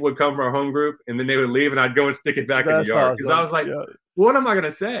the people would come from our home group, and then they would leave, and I'd go and stick it back in the yard. Because I was like, what am I going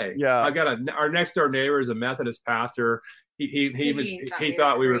to say? Yeah. I got our next door neighbor is a Methodist pastor. He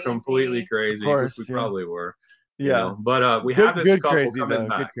thought we were completely crazy. Of course, we probably were. Yeah. But we have this couple crazy, coming though.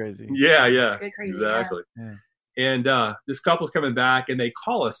 back. Good crazy. Yeah. Good crazy, Exactly. Yeah. And this couple's coming back, and they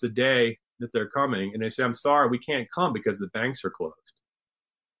call us the day that they're coming, and they say, I'm sorry, we can't come because the banks are closed.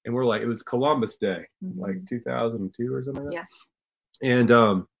 And we're like, it was Columbus Day, like 2002 or something like that. Yeah. And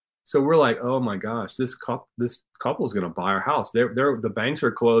so we're like, oh my gosh, this couple's going to buy our house. The banks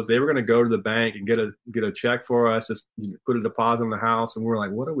are closed. They were going to go to the bank and get a check for us, just put a deposit on the house. And we're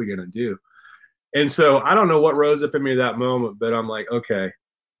like, what are we going to do? And so I don't know what rose up in me at that moment, but I'm like, okay,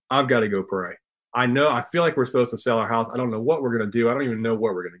 I've got to go pray. I feel like we're supposed to sell our house. I don't know what we're going to do. I don't even know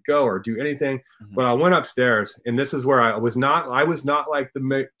where we're going to go or do anything. But I went upstairs, and this is where I was not like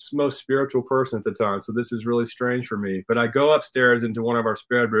the most spiritual person at the time. So this is really strange for me. But I go upstairs into one of our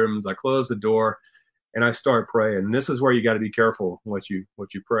spare bedrooms. I close the door, and I start praying. And this is where you got to be careful what you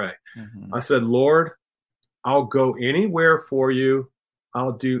pray. I said, Lord, I'll go anywhere for you.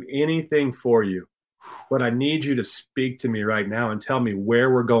 I'll do anything for you. But I need you to speak to me right now and tell me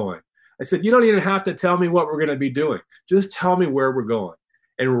where we're going. I said, you don't even have to tell me what we're going to be doing. Just tell me where we're going.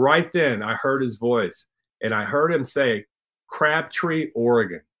 And right then I heard his voice, and I heard him say, Crabtree,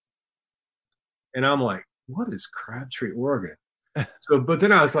 Oregon. And I'm like, what is Crabtree, Oregon? But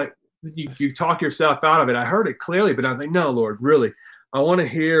then I was like, you talk yourself out of it. I heard it clearly, but I was like, no, Lord, really, I want to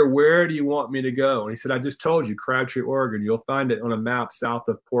hear, where do you want me to go? And he said, I just told you, Crabtree, Oregon. You'll find it on a map south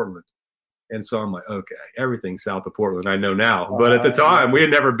of Portland. And so I'm like, okay, everything south of Portland I know now. But at the time, we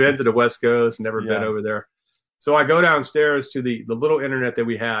had never been to the West Coast, never been over there. So I go downstairs to the little internet that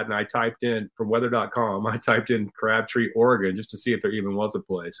we had, and I typed in, from weather.com, I typed in Crabtree, Oregon, just to see if there even was a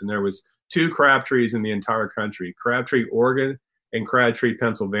place. And there was 2 Crabtrees in the entire country, Crabtree, Oregon, and Crabtree,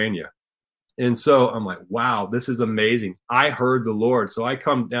 Pennsylvania. And so I'm like, wow, this is amazing. I heard the Lord. So I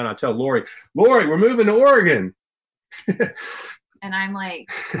come down, I tell Lori, we're moving to Oregon. And I'm like,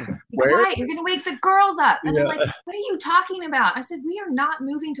 be quiet, you're going to wake the girls up. And they're like, what are you talking about? I said, we are not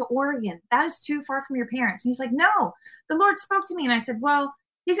moving to Oregon. That is too far from your parents. And he's like, no, the Lord spoke to me. And I said, well,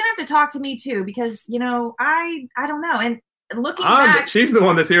 he's going to have to talk to me too, because, I don't know. And looking back. She's the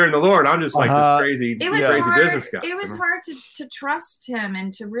one that's hearing the Lord. I'm just like this crazy business guy. It was hard to trust him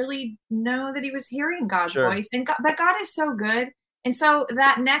and to really know that he was hearing God's voice. But God is so good. And so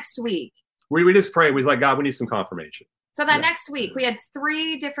that next week. We just prayed. We was like, God, we need some confirmation. So that next week, we had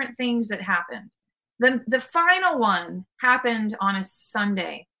 3 different things that happened. The final one happened on a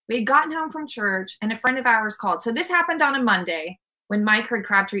Sunday. We had gotten home from church, and a friend of ours called. So this happened on a Monday when Mike heard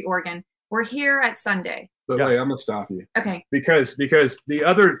Crabtree, Oregon. We're here at Sunday. But wait, I'm going to stop you. Okay. Because the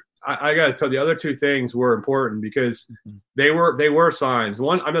other, I got to tell, the other 2 things were important because they were signs.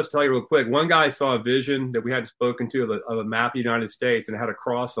 One, I'm going to tell you real quick. One guy saw a vision that we had spoken to of a map of the United States, and it had a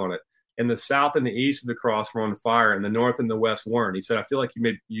cross on it. And the south and the east of the cross were on fire, and the north and the west weren't. He said, I feel like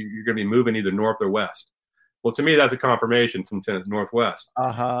you're going to be moving either north or west. Well, to me, that's a confirmation from northwest.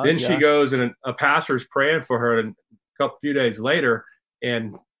 Then she goes, and a pastor's praying for her, and few days later,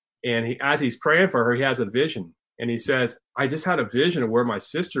 and as he's praying for her, he has a vision. And he says, I just had a vision of where my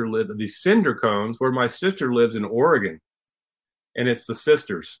sister lived, these cinder cones, where my sister lives in Oregon. And it's the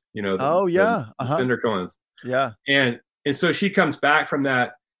sisters, the cinder cones. Yeah. And so she comes back from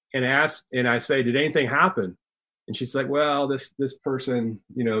that and asks, and I say, did anything happen? And she's like, well, this person,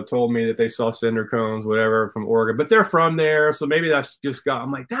 told me that they saw cinder cones, whatever, from Oregon, but they're from there. So maybe that's just God.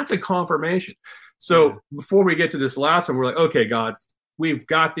 I'm like, that's a confirmation. So before we get to this last one, we're like, okay, God, we've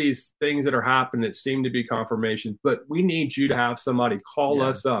got these things that are happening that seem to be confirmations, but we need you to have somebody call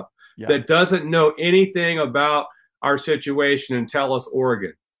us up that doesn't know anything about our situation and tell us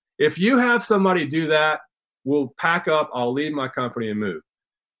Oregon. If you have somebody do that, we'll pack up, I'll leave my company and move.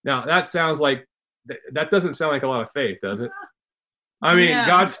 Now that doesn't sound like a lot of faith, does it? I mean,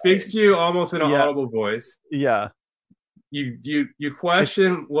 God speaks to you almost in an audible voice. Yeah. You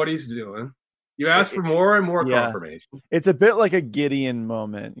question what he's doing. You ask for more and more confirmation. It's a bit like a Gideon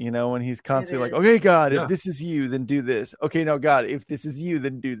moment, when he's constantly like, okay, God, if this is you, then do this. Okay, no, God, if this is you,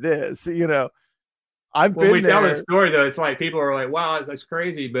 then do this. I've been there. When we tell this story, though, it's like people are like, wow, that's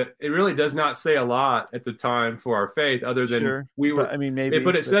crazy. But it really does not say a lot at the time for our faith other than we were. But, maybe.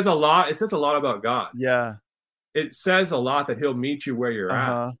 But it says a lot. It says a lot about God. Yeah. It says a lot that he'll meet you where you're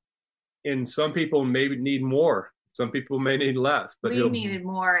at. And some people maybe need more. Some people may need less. But we needed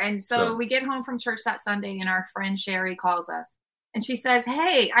more. And so we get home from church that Sunday and our friend Sherry calls us. And she says,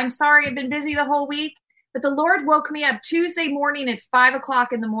 hey, I'm sorry I've been busy the whole week. But the Lord woke me up Tuesday morning at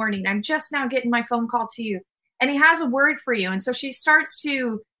 5:00 in the morning. I'm just now getting my phone call to you. And he has a word for you. And so she starts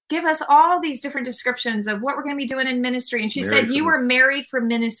to give us all these different descriptions of what we're going to be doing in ministry. And she said, you were married for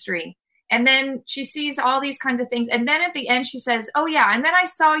ministry. And then she sees all these kinds of things. And then at the end, she says, oh, yeah. And then I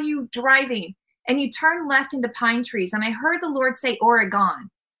saw you driving and you turned left into pine trees. And I heard the Lord say Oregon.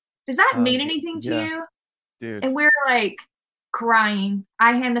 Does that mean anything to you? Dude. And we're like, crying.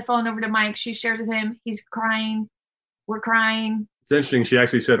 I hand the phone over to Mike. She shares with him. He's crying. We're crying. It's interesting. She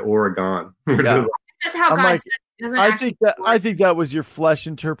actually said Oregon. Yeah. That's how God said it. I think that was your flesh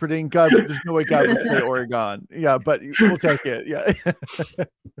interpreting God. There's no way God would say Oregon. Yeah, but we'll take it. Yeah.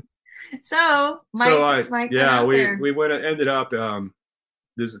 So Mike. Yeah, we went. Ended up.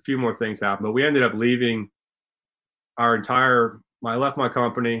 There's a few more things happened, but we ended up leaving I left my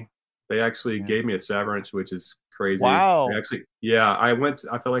company. They actually gave me a severance, which is crazy. Wow. I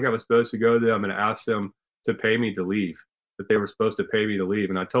felt like I was supposed to go to them and ask them to pay me to leave, that they were supposed to pay me to leave.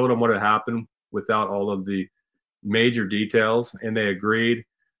 And I told them what had happened without all of the major details. And they agreed.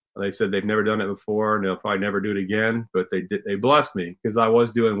 They said they've never done it before and they'll probably never do it again, but they blessed me because I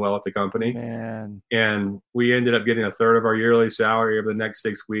was doing well at the company. Man. And we ended up getting a third of our yearly salary over the next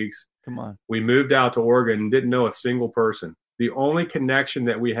 6 weeks. Come on. We moved out to Oregon and didn't know a single person. The only connection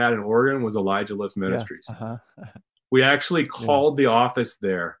that we had in Oregon was Elijah Lifts Ministries. We actually called the office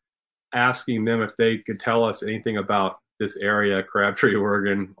there, asking them if they could tell us anything about this area, Crabtree,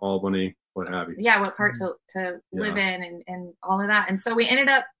 Oregon, Albany, what have you. Yeah, what part to live in and all of that. And so we ended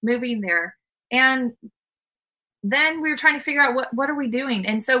up moving there. And then we were trying to figure out what are we doing?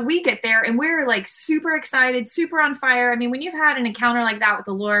 And so we get there and we're like super excited, super on fire. I mean, when you've had an encounter like that with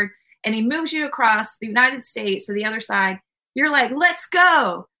the Lord and he moves you across the United States to the other side, you're like, let's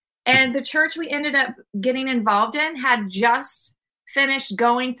go. And the church we ended up getting involved in had just finished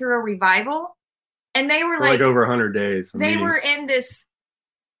going through a revival. And they were like over 100 days. They were in this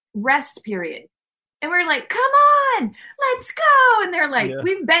rest period. And we're like, come on, let's go. And they're like,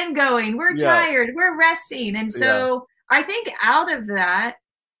 we've been going. We're tired. We're resting. And so I think out of that,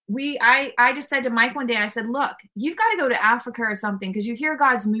 I just said to Mike one day, I said, look, you've got to go to Africa or something because you hear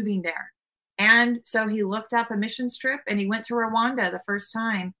God's moving there. And so he looked up a missions trip and he went to Rwanda the first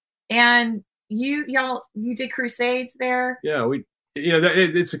time. And you did crusades there. Yeah,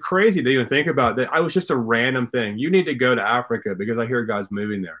 it's crazy to even think about that. I was just a random thing. You need to go to Africa because I hear God's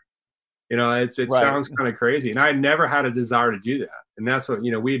moving there. It sounds kind of crazy. And I never had a desire to do that. And that's what,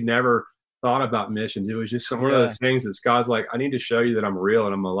 we'd never thought about missions. It was just one of those things that God's like, I need to show you that I'm real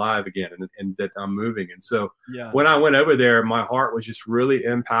and I'm alive again and that I'm moving. And so when I went over there, my heart was just really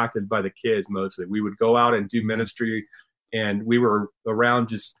impacted by the kids mostly. We would go out and do ministry and we were around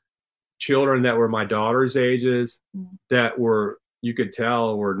just children that were my daughter's ages that were, you could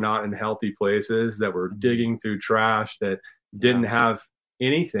tell, were not in healthy places, that were digging through trash, that didn't have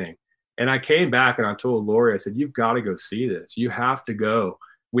anything. And I came back and I told Lori, I said, you've got to go see this. You have to go.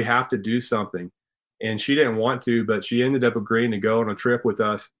 We have to do something. And she didn't want to, but she ended up agreeing to go on a trip with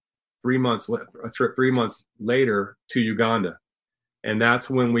us 3 months later to Uganda. And that's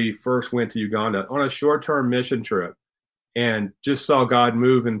when we first went to Uganda on a short-term mission trip and just saw God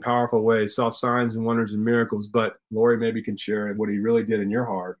move in powerful ways, saw signs and wonders and miracles. But Lori maybe can share what he really did in your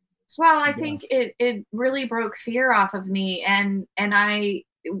heart. Well, I think it really broke fear off of me, and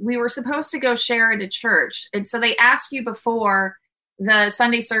we were supposed to go share at a church, and so they ask you before the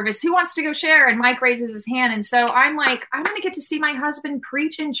Sunday service, who wants to go share? And Mike raises his hand, and so I'm like, I'm going to get to see my husband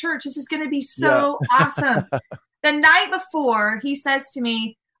preach in church. This is going to be so awesome. The night before, he says to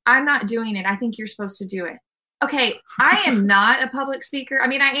me, I'm not doing it. I think you're supposed to do it. Okay, I am not a public speaker. I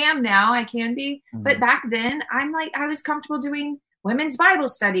mean, I am now. I can be. But back then, I was comfortable doing women's Bible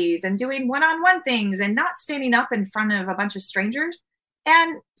studies and doing one-on-one things and not standing up in front of a bunch of strangers.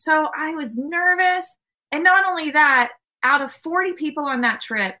 And so I was nervous. And not only that, out of 40 people on that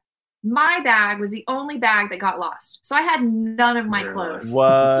trip, my bag was the only bag that got lost. So I had none of my clothes.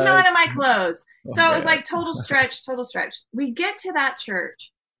 What? None of my clothes. So it was like total stretch. We get to that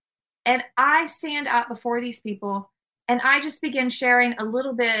church and I stand up before these people and I just begin sharing a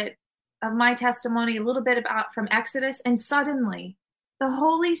little bit of my testimony, a little bit about from Exodus. And suddenly the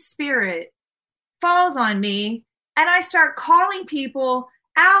Holy Spirit falls on me and I start calling people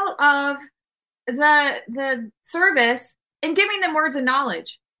out of the service and giving them words of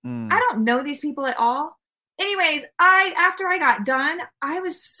knowledge. I don't know these people at all. Anyways, after I got done, I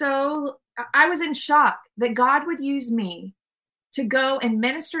was in shock that God would use me to go and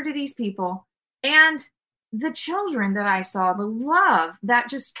minister to these people. And the children that I saw, the love that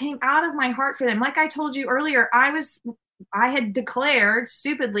just came out of my heart for them. Like I told you earlier, I had declared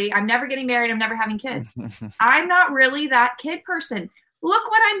stupidly, I'm never getting married. I'm never having kids. I'm not really that kid person.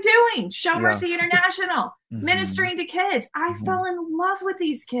 Look what I'm doing. Show Mercy International, ministering to kids. I fell in love with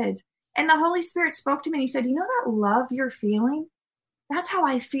these kids. And the Holy Spirit spoke to me and he said, you know that love you're feeling? That's how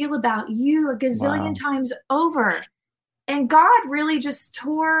I feel about you a gazillion times over. And God really just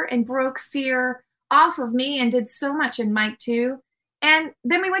tore and broke fear off of me and did so much in Mike too. And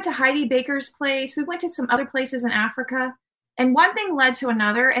then we went to Heidi Baker's place. We went to some other places in Africa. And one thing led to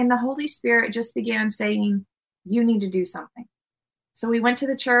another. And the Holy Spirit just began saying, you need to do something. So we went to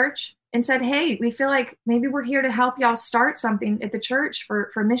the church and said, hey, we feel like maybe we're here to help y'all start something at the church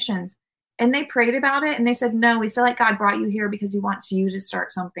for missions. And they prayed about it and they said, no, we feel like God brought you here because he wants you to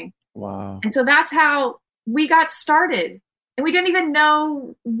start something. Wow. And so that's how we got started. And we didn't even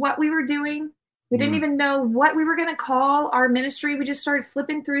know what we were doing. We didn't even know what we were going to call our ministry. We just started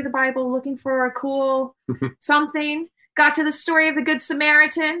flipping through the Bible, looking for a cool something. Got to the story of the Good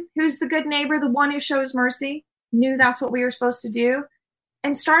Samaritan. Who's the good neighbor? The one who shows mercy. Knew that's what we were supposed to do.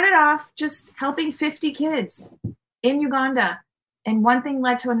 And started off just helping 50 kids in Uganda. And one thing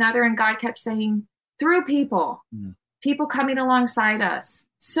led to another. And God kept saying, through people coming alongside us.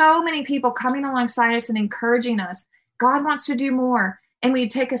 So many people coming alongside us and encouraging us. God wants to do more. And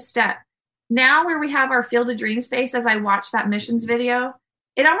we'd take a step. Now where we have our Field of Dreams space, as I watch that missions video,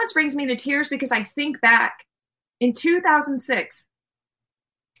 it almost brings me to tears because I think back in 2006,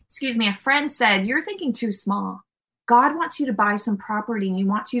 a friend said, you're thinking too small. God wants you to buy some property and he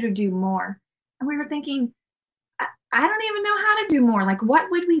wants you to do more. And we were thinking, I don't even know how to do more. Like,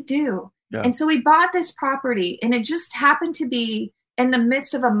 what would we do? Yeah. And so we bought this property and it just happened to be in the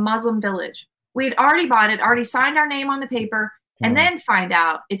midst of a Muslim village. We had already bought it, already signed our name on the paper, and then find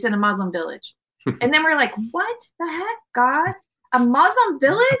out it's in a Muslim village. And then we're like, what the heck, God? A Muslim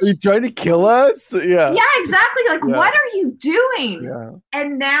village? Are you trying to kill us? Yeah. Yeah, exactly. Like, what are you doing? Yeah.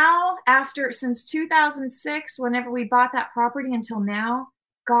 And now, since 2006, whenever we bought that property until now,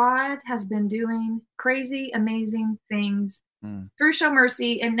 God has been doing crazy, amazing things through Show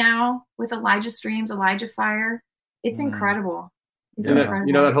Mercy. And now with Elijah Streams, ElijahFire, it's incredible. It's incredible.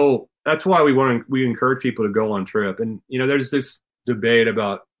 You know, that's why we encourage people to go on trip. And, you know, there's this debate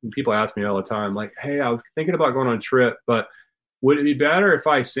about, people ask me all the time, like, hey, I was thinking about going on a trip, but would it be better if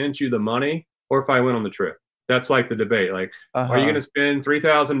I sent you the money or if I went on the trip? That's like the debate. Like, are you going to spend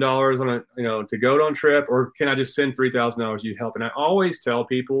 $3,000 on to go on a trip, or can I just send $3,000 you help? And I always tell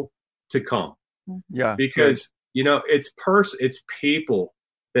people to come. Yeah. Because, you know, it's people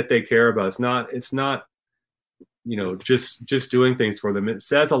that they care about. It's not, you know, just doing things for them. It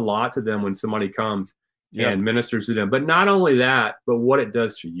says a lot to them when somebody comes and ministers to them. But not only that, but what it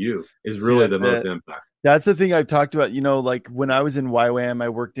does to you is really the most impact. That's the thing I've talked about, you know, like when I was in YWAM, I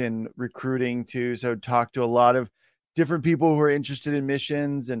worked in recruiting too. So talked to a lot of different people who are interested in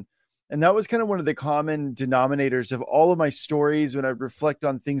missions. And that was kind of one of the common denominators of all of my stories when I reflect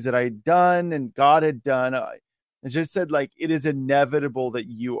on things that I had done and God had done. I just said, like, it is inevitable that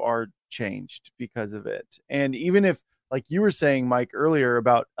you are changed because of it. And even if, like you were saying, Mike, earlier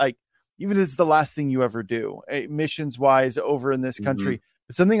about, like, even if it's the last thing you ever do, missions wise over in this country,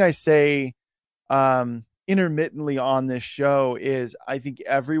 but something I say intermittently on this show is I think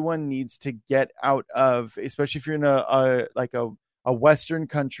everyone needs to get out of, especially if you're in a a Western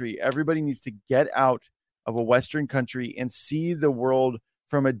country. Everybody needs to get out of a Western country and see the world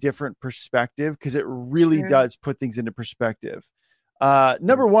from a different perspective, because it really does put things into perspective.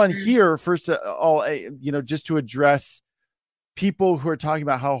 Number one here, first of all, just to address people who are talking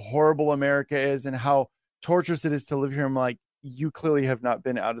about how horrible America is and how torturous it is to live here. I'm like, you clearly have not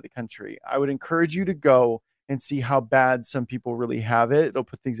been out of the country. I would encourage you to go and see how bad some people really have it. It'll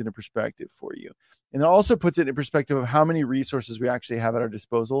put things into perspective for you. And it also puts it in perspective of how many resources we actually have at our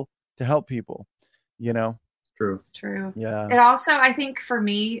disposal to help people, True. It's true. Yeah. It also, I think for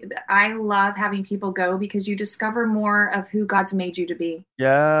me, I love having people go because you discover more of who God's made you to be.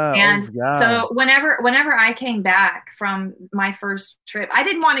 Yeah. And so whenever I came back from my first trip, I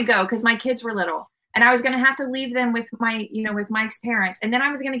didn't want to go because my kids were little and I was going to have to leave them with with Mike's parents. And then I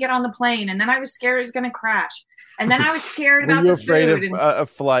was going to get on the plane and then I was scared it was going to crash. And then I was scared about the food. Were you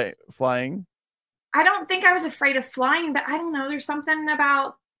afraid of flying? I don't think I was afraid of flying, but I don't know. There's something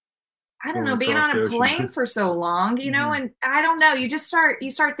about, being on a plane for so long, and I don't know, you start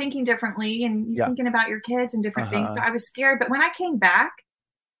thinking differently and you're thinking about your kids and different things. So I was scared, but when I came back,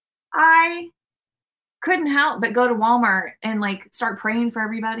 I couldn't help but go to Walmart and start praying for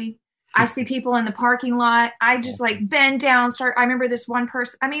everybody. I see people in the parking lot. I just bend down, I remember this one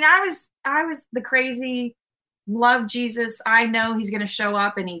person. I mean, I was the crazy, love Jesus. I know he's going to show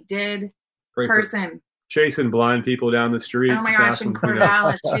up, and he did. Person chasing blind people down the street. Oh my gosh, in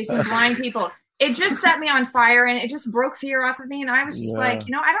Corvallis, chasing blind people. It just set me on fire, and it just broke fear off of me. And I was just I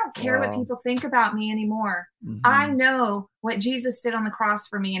don't care what people think about me anymore. Mm-hmm. I know what Jesus did on the cross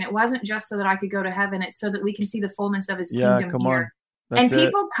for me. And it wasn't just so that I could go to heaven. It's so that we can see the fullness of his kingdom here. And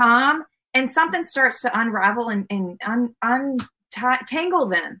people come and something starts to unravel and untangle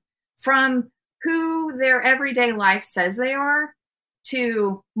them from who their everyday life says they are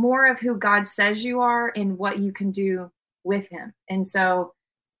to more of who God says you are and what you can do with him. And so,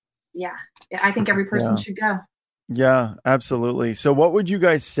 I think every person should go. Yeah, absolutely. So what would you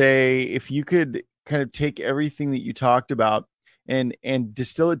guys say if you could kind of take everything that you talked about and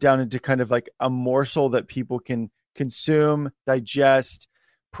distill it down into kind of like a morsel that people can consume, digest,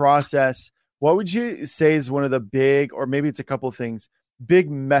 process? What would you say is one of the big, or maybe it's a couple of things, big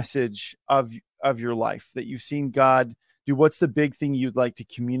message of your life that you've seen God do? What's the big thing you'd like to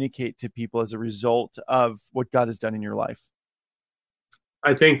communicate to people as a result of what God has done in your life?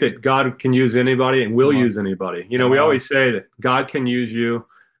 I think that God can use anybody and will use anybody. We always say that God can use you.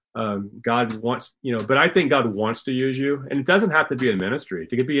 God wants, but I think God wants to use you, and it doesn't have to be in ministry.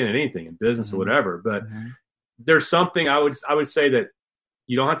 It could be in anything, in business or whatever. But there's something I would say that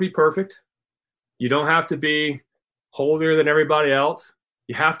you don't have to be perfect. You don't have to be holier than everybody else.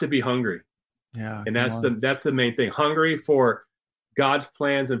 You have to be hungry. Yeah. And that's the main thing. Hungry for God's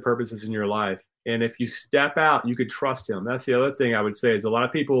plans and purposes in your life. And if you step out, you could trust him. That's the other thing I would say is a lot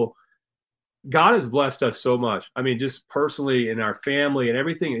of people, God has blessed us so much. I mean, just personally in our family and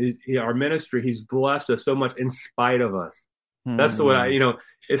everything, our ministry, he's blessed us so much in spite of us. That's the way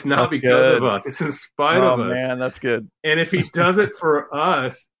it's not that's because of us. It's in spite of us. Oh man, that's good. And if he does it for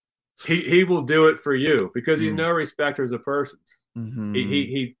us, he will do it for you because he's no respecter of persons. Mm-hmm.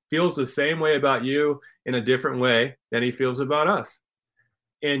 He feels the same way about you in a different way than he feels about us.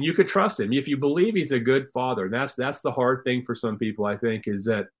 And you could trust him if you believe he's a good father. And that's the hard thing for some people, I think, is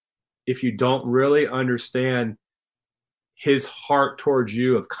that if you don't really understand his heart towards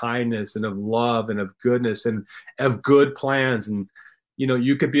you of kindness and of love and of goodness and of good plans. And,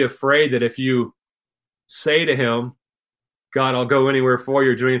 you could be afraid that if you say to him, God, I'll go anywhere for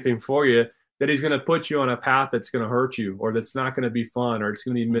you or do anything for you, that he's going to put you on a path that's going to hurt you or that's not going to be fun or it's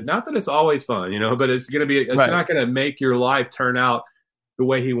going to be, not that it's always fun, but it's going to be, it's not going to make your life turn out the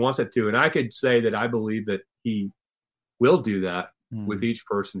way he wants it to. And I could say that I believe that he will do that with each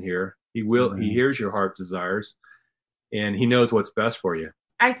person here. He will, he hears your heart desires and he knows what's best for you.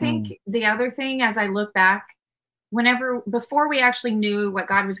 I think the other thing, as I look back, before we actually knew what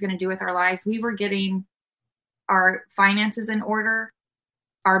God was going to do with our lives, we were getting our finances in order.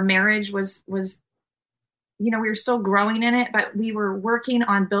 Our marriage was, we were still growing in it, but we were working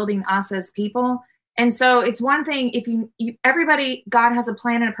on building us as people. And so it's one thing if everybody, God has a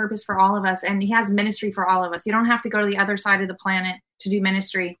plan and a purpose for all of us, and he has ministry for all of us. You don't have to go to the other side of the planet to do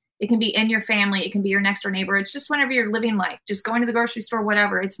ministry. It can be in your family. It can be your next door neighbor. It's just whenever you're living life, just going to the grocery store,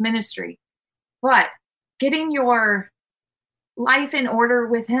 whatever, it's ministry. But getting your life in order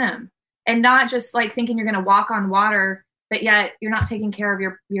with him and not just thinking you're going to walk on water, but yet you're not taking care of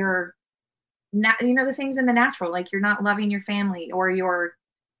your the things in the natural, like you're not loving your family or you're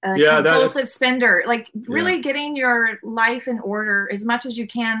compulsive spender, really getting your life in order as much as you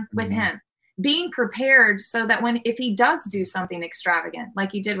can with him. being prepared so that if he does do something extravagant,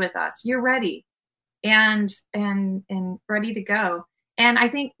 like he did with us, you're ready and ready to go. And I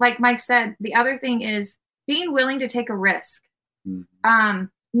think, like Mike said, the other thing is being willing to take a risk.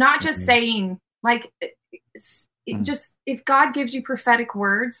 Not just saying, like, just if God gives you prophetic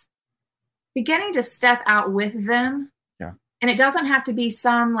words, beginning to step out with them. Yeah. And it doesn't have to be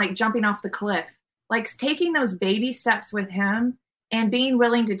some like jumping off the cliff, like taking those baby steps with him and being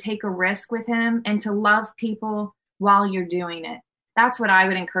willing to take a risk with him and to love people while you're doing it. That's what I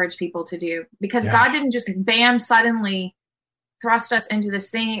would encourage people to do, because God didn't just bam, suddenly thrust us into this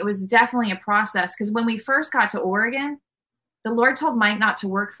thing. It was definitely a process. Because when we first got to Oregon, the Lord told Mike not to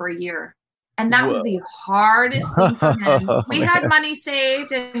work for a year. And that was the hardest thing for him. We had money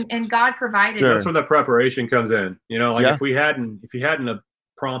saved and God provided. Sure. That's where the preparation comes in. You know, like if he hadn't have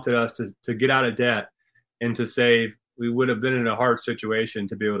prompted us to get out of debt and to save, we would have been in a hard situation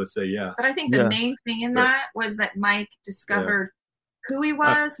to be able to say yes. But I think the main thing in that was that Mike discovered who he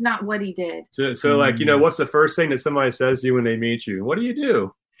was, not what he did. So like, you know, what's the first thing that somebody says to you when they meet you? What do you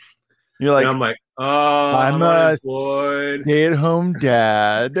do? You're like, and I'm like, I'm a unemployed. Stay-at-home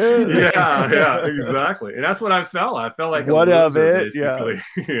dad. yeah, exactly. And that's what I felt. I felt like what a of loser, it? basically,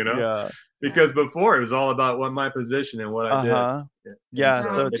 you know? Yeah. Because before it was all about what my position and what I did. Yeah.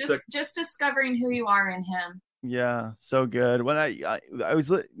 So just discovering who you are in him. Yeah. So good. When I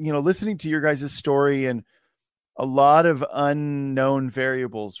was, listening to your guys' story and a lot of unknown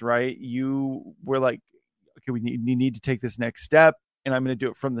variables, right? You were like, okay, you need to take this next step. And I'm going to do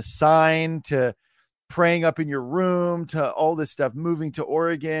it from the sign to praying up in your room to all this stuff, moving to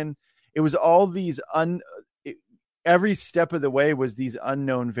Oregon. It was all these every step of the way was these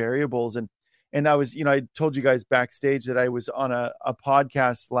unknown variables. And I was, I told you guys backstage that I was on a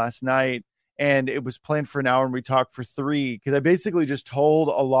podcast last night and it was planned for an hour and we talked for 3, because I basically just told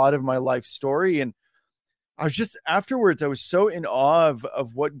a lot of my life story. And I was just, afterwards, I was so in awe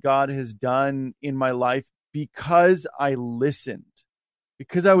of what God has done in my life because I listened.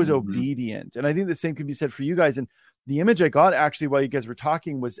 Because I was obedient. And I think the same can be said for you guys. And the image I got actually while you guys were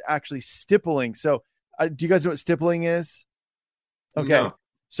talking was actually stippling. So do you guys know what stippling is? Okay. No.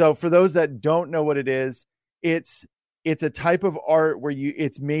 So for those that don't know what it is, it's a type of art where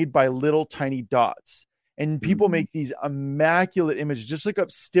it's made by little tiny dots. And people make these immaculate images. Just look up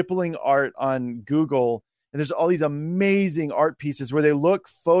stippling art on Google. And there's all these amazing art pieces where they look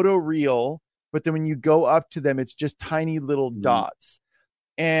photoreal, but then when you go up to them, it's just tiny little dots.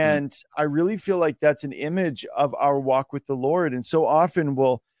 And I really feel like that's an image of our walk with the Lord. And so often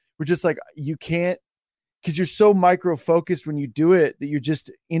we're just like, you can't, because you're so micro focused when you do it that you're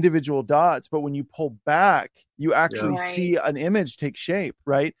just individual dots. But when you pull back, you actually see an image take shape,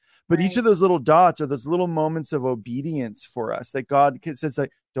 right? But each of those little dots are those little moments of obedience for us that God says,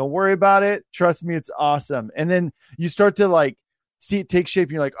 like, don't worry about it. Trust me, it's awesome. And then you start to like see it take shape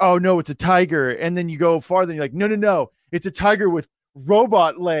and you're like, oh no, it's a tiger. And then you go farther and you're like, no, it's a tiger with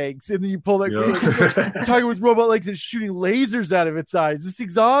robot legs. And then you pull back a tiger with robot legs and shooting lasers out of its eyes. This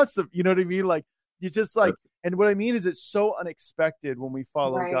thing's awesome. You know what I mean? Like, it's just like, and what I mean is it's so unexpected when we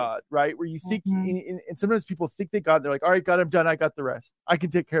follow God, right? Where you think, and sometimes people think they got, they're like, all right, God, I'm done. I got the rest. I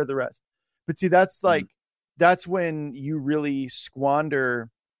can take care of the rest. But see, that's like, that's when you really squander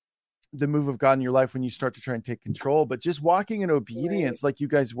the move of God in your life, when you start to try and take control. But just walking in obedience, like you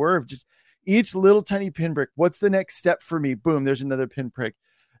guys were, just each little tiny pinprick. What's the next step for me? Boom, there's another pinprick.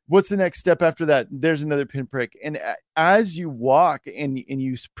 What's the next step after that? There's another pinprick. And as you walk and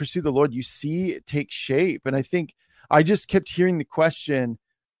you pursue the Lord, you see it take shape. And I think I just kept hearing the question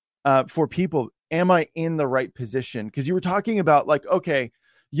for people, am I in the right position? Because you were talking about like, okay,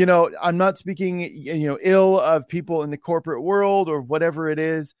 I'm not speaking, ill of people in the corporate world or whatever it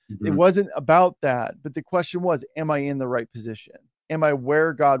is. It wasn't about that. But the question was, am I in the right position? Am I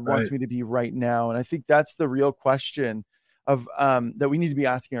where God wants me to be right now? And I think that's the real question of that we need to be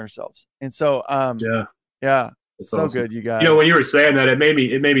asking ourselves. And so it's so awesome. Good, you guys. When you were saying that, it made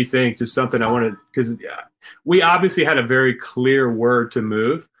me think to something I wanted, because we obviously had a very clear word to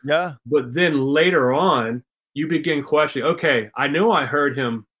move. Yeah. But then later on, you begin questioning, okay, I know I heard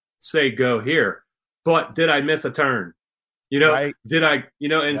him say go here, but did I miss a turn? Did I,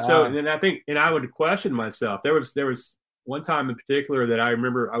 so, and I think, and I would question myself. There was one time in particular that I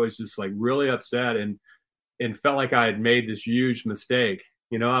remember I was just like really upset and felt like I had made this huge mistake.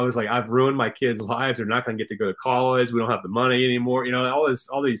 I was like, I've ruined my kids' lives. They're not going to get to go to college. We don't have the money anymore.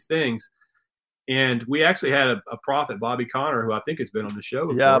 All these things. And we actually had a prophet, Bobby Connor, who I think has been on the show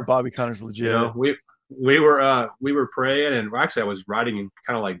before. Yeah, Bobby Connor's legit. we were praying, and actually I was writing and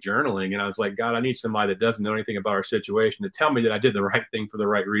kind of like journaling, and I was like, God, I need somebody that doesn't know anything about our situation to tell me that I did the right thing for the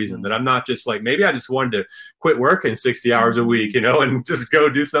right reason, that I'm not just like, maybe I just wanted to quit working 60 hours a week, and just go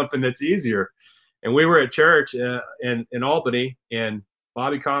do something that's easier. And we were at church in Albany, and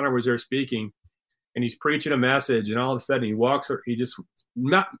Bobby Conner was there speaking, and he's preaching a message, and all of a sudden he just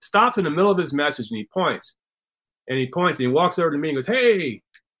stops in the middle of his message, and he points, and he walks over to me and goes, hey,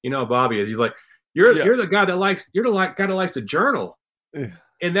 Bobby is, he's like, you're the guy that likes to journal.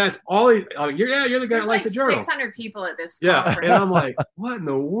 And that's all you're the guy that likes to journal. 600 people at this conference. And I'm like, what in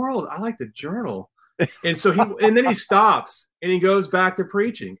the world? I like to journal. And so then he stops and he goes back to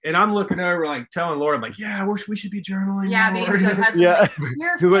preaching. And I'm looking over, like telling Laura, I'm like, yeah, we should be journaling. Yeah, more. being the husband, like,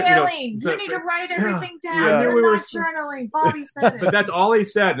 you're failing. You need to write everything down. You're not journaling. Bobby said it. But that's all he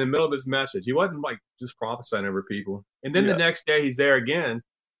said in the middle of his message. He wasn't like just prophesying over people. And then the next day he's there again.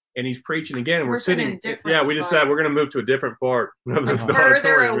 And he's preaching again, and we're sitting. We just said we're going to move to a different part of the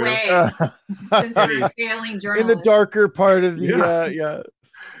further away since we're failing journalism. In the darker part of the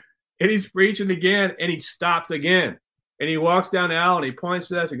And he's preaching again, and he stops again, and he walks down the aisle, and he points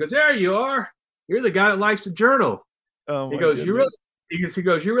to us. He goes, "There you are. You're the guy that likes to journal." He goes, "You really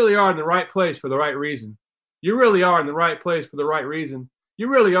are in the right place for the right reason. You really are in the right place for the right reason. You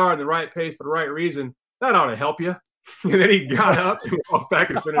really are in the right place for the right reason. That ought to help you." And then he got up and walked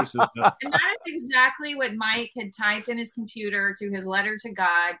back and finished his stuff. And that is exactly what Mike had typed in his computer to his letter to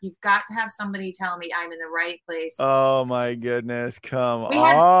God. You've got to have somebody tell me I'm in the right place. Oh my goodness. Come on. We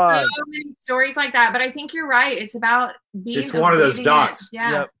had so many stories like that, but I think you're right. It's about being It's one of those dots.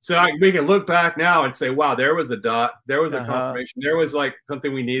 Yeah. Yep. So we can look back now and say, wow, there was a dot. There was a confirmation. There was like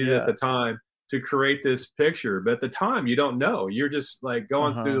something we needed at the time to create this picture. But at the time, you don't know. You're just like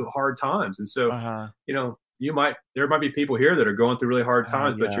going through hard times. And so, there might be people here that are going through really hard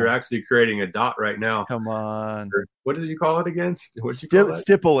times, but you're actually creating a dot right now. Come on. What did you call it again?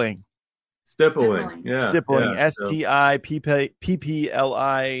 Stippling. Stippling. Yeah. Stippling. STIPPLING.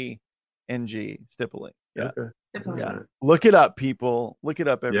 Stippling. Yeah. Okay. Yeah. Look it up, people. Look it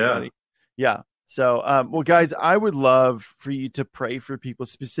up, everybody. Yeah. So, well, guys, I would love for you to pray for people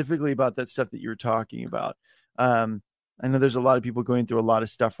specifically about that stuff that you were talking about. I know there's a lot of people going through a lot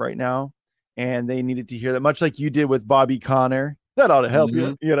of stuff right now, and they needed to hear that, much like you did with Bobby Conner. That ought to help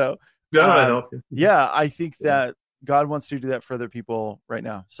you, Yeah, that'll help you. Yeah, I think that God wants to do that for other people right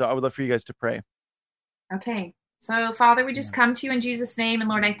now. So I would love for you guys to pray. Okay. So, Father, we just come to you in Jesus' name. And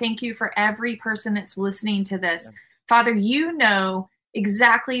Lord, I thank you for every person that's listening to this. Father, you know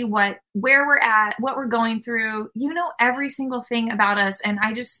exactly where we're at, what we're going through. You know every single thing about us. And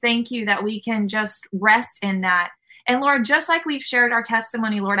I just thank you that we can just rest in that. And Lord, just like we've shared our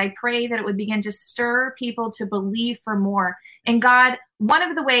testimony, Lord, I pray that it would begin to stir people to believe for more. And God, one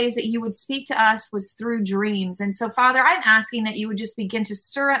of the ways that you would speak to us was through dreams. And so, Father, I'm asking that you would just begin to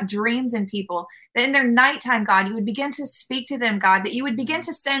stir up dreams in people, that in their nighttime, God, you would begin to speak to them, God, that you would begin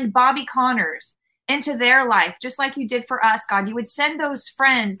to send Bobby Connors into their life, just like you did for us, God. You would send those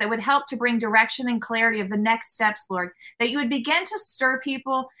friends that would help to bring direction and clarity of the next steps, Lord, that you would begin to stir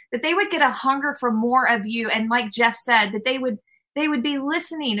people, that they would get a hunger for more of you. And like Jeff said, that they would be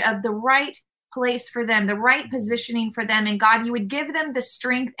listening of the right place for them, the right positioning for them. And God, you would give them the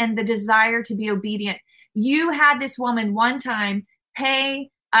strength and the desire to be obedient. You had this woman one time pay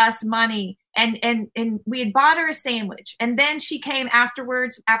us money, and we had bought her a sandwich, and then she came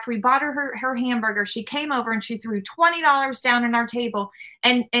afterwards, after we bought her hamburger, she came over and she threw $20 down on our table,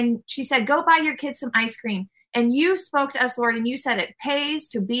 and she said, go buy your kids some ice cream. And you spoke to us, Lord, and you said it pays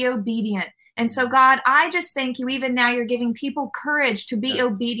to be obedient. And so, God, I just thank you. Even now, you're giving people courage to be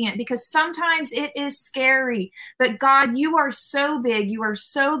obedient, because sometimes it is scary. But God, you are so big. You are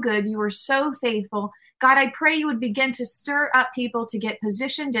so good. You are so faithful. God, I pray you would begin to stir up people to get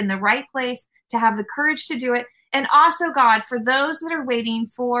positioned in the right place, to have the courage to do it. And also, God, for those that are waiting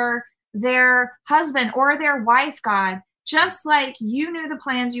for their husband or their wife, God, just like you knew the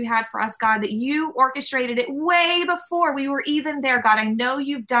plans you had for us, God, that you orchestrated it way before we were even there, God. I know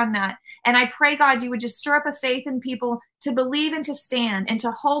you've done that. And I pray, God, you would just stir up a faith in people to believe and to stand and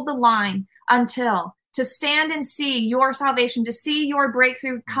to hold the line to stand and see your salvation, to see your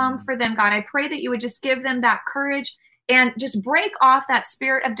breakthrough come for them, God. I pray that you would just give them that courage and just break off that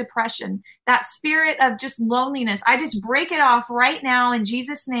spirit of depression, that spirit of just loneliness. I just break it off right now in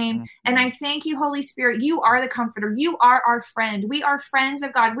Jesus' name. And I thank you, Holy Spirit. You are the comforter. You are our friend. We are friends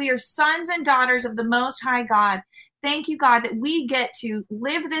of God. We are sons and daughters of the Most High God. Thank you, God, that we get to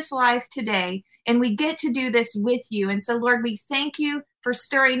live this life today, and we get to do this with you. And so, Lord, we thank you for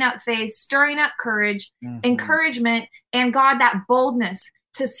stirring up faith, stirring up courage, encouragement, and God, that boldness.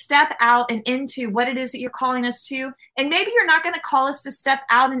 to step out and into what it is that you're calling us to. And maybe you're not going to call us to step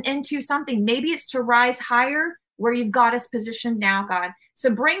out and into something. Maybe it's to rise higher where you've got us positioned now, God. So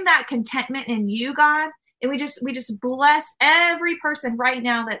bring that contentment in you, God. And we just bless every person right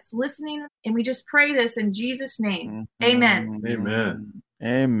now that's listening. And we just pray this in Jesus' name. Amen. Amen.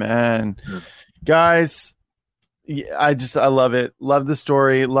 Amen. Guys, I love it. Love the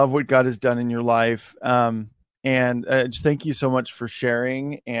story. Love what God has done in your life. And just thank you so much for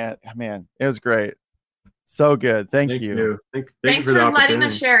sharing. And man, it was great. So good. Thank you. Thanks for letting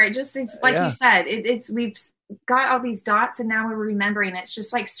us share it. It's like you said, we've got all these dots and now we're remembering. It's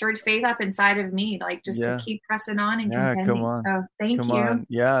just like stirred faith up inside of me, like just to keep pressing on and contending. So thank you.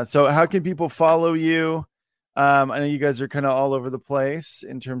 Yeah. So how can people follow you? I know you guys are kind of all over the place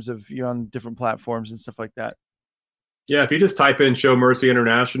in terms of on different platforms and stuff like that. Yeah, if you just type in Show Mercy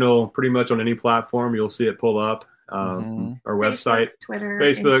International, pretty much on any platform, you'll see it pull up. Our website, Twitter,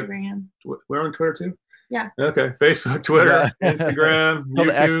 Facebook, Instagram. We're on Twitter too? Yeah. Okay. Facebook, Twitter, Instagram,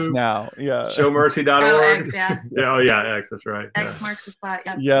 YouTube. X now. Yeah. ShowMercy.org. Oh, X, yeah. X, that's right. X marks the spot.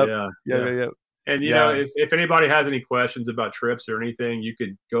 Yep. Yeah. And, know, if anybody has any questions about trips or anything, you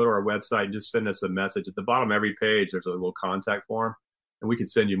could go to our website and just send us a message. At the bottom of every page, there's a little contact form, and we can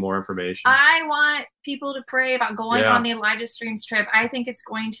send you more information. I want people to pray about going on the Elijah Streams trip. I think it's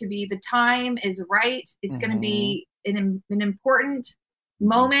going to be, the time is right. It's going to be an important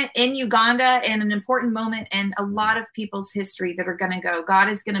moment in Uganda and an important moment in a lot of people's history that are going to go. God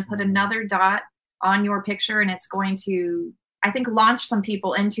is going to put another dot on your picture, and it's going to, I think, launch some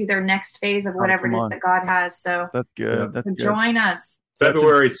people into their next phase of whatever it is that God has. So that's good. That's good. Join us.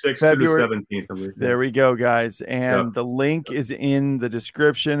 February 6th to the 17th. I believe. There we go, guys. And the link is in the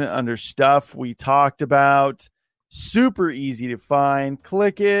description under stuff we talked about. Super easy to find.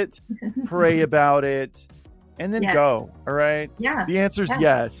 Click it, pray about it, and then go. All right? Yeah. The answer is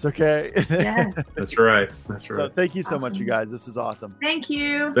yes. Okay. Yeah. That's right. So thank you so much, you guys. This is awesome. Thank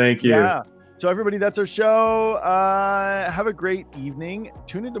you. Thank you. Yeah. So everybody, that's our show. Have a great evening.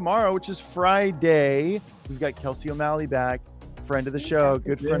 Tune in tomorrow, which is Friday. We've got Kelsey O'Malley back. Friend of the show,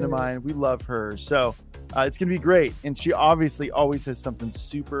 good friend of mine. We love her. So it's going to be great. And she obviously always has something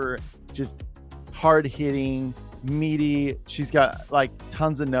super just hard hitting, meaty. She's got like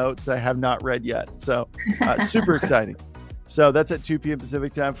tons of notes that I have not read yet. So super exciting. So that's at 2 p.m.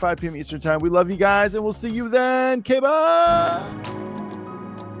 Pacific time, 5 p.m. Eastern time. We love you guys and we'll see you then. Okay, bye.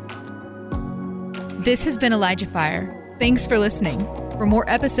 This has been ElijahFire. Thanks for listening. For more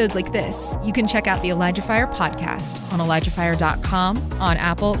episodes like this, you can check out the ElijahFire podcast on ElijahFire.com, on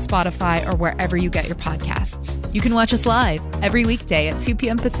Apple, Spotify, or wherever you get your podcasts. You can watch us live every weekday at 2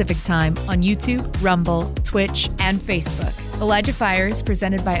 p.m. Pacific time on YouTube, Rumble, Twitch, and Facebook. ElijahFire is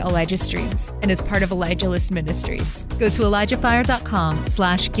presented by Elijah Streams and is part of Elijah List Ministries. Go to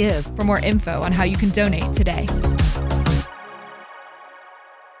ElijahFire.com/give for more info on how you can donate today.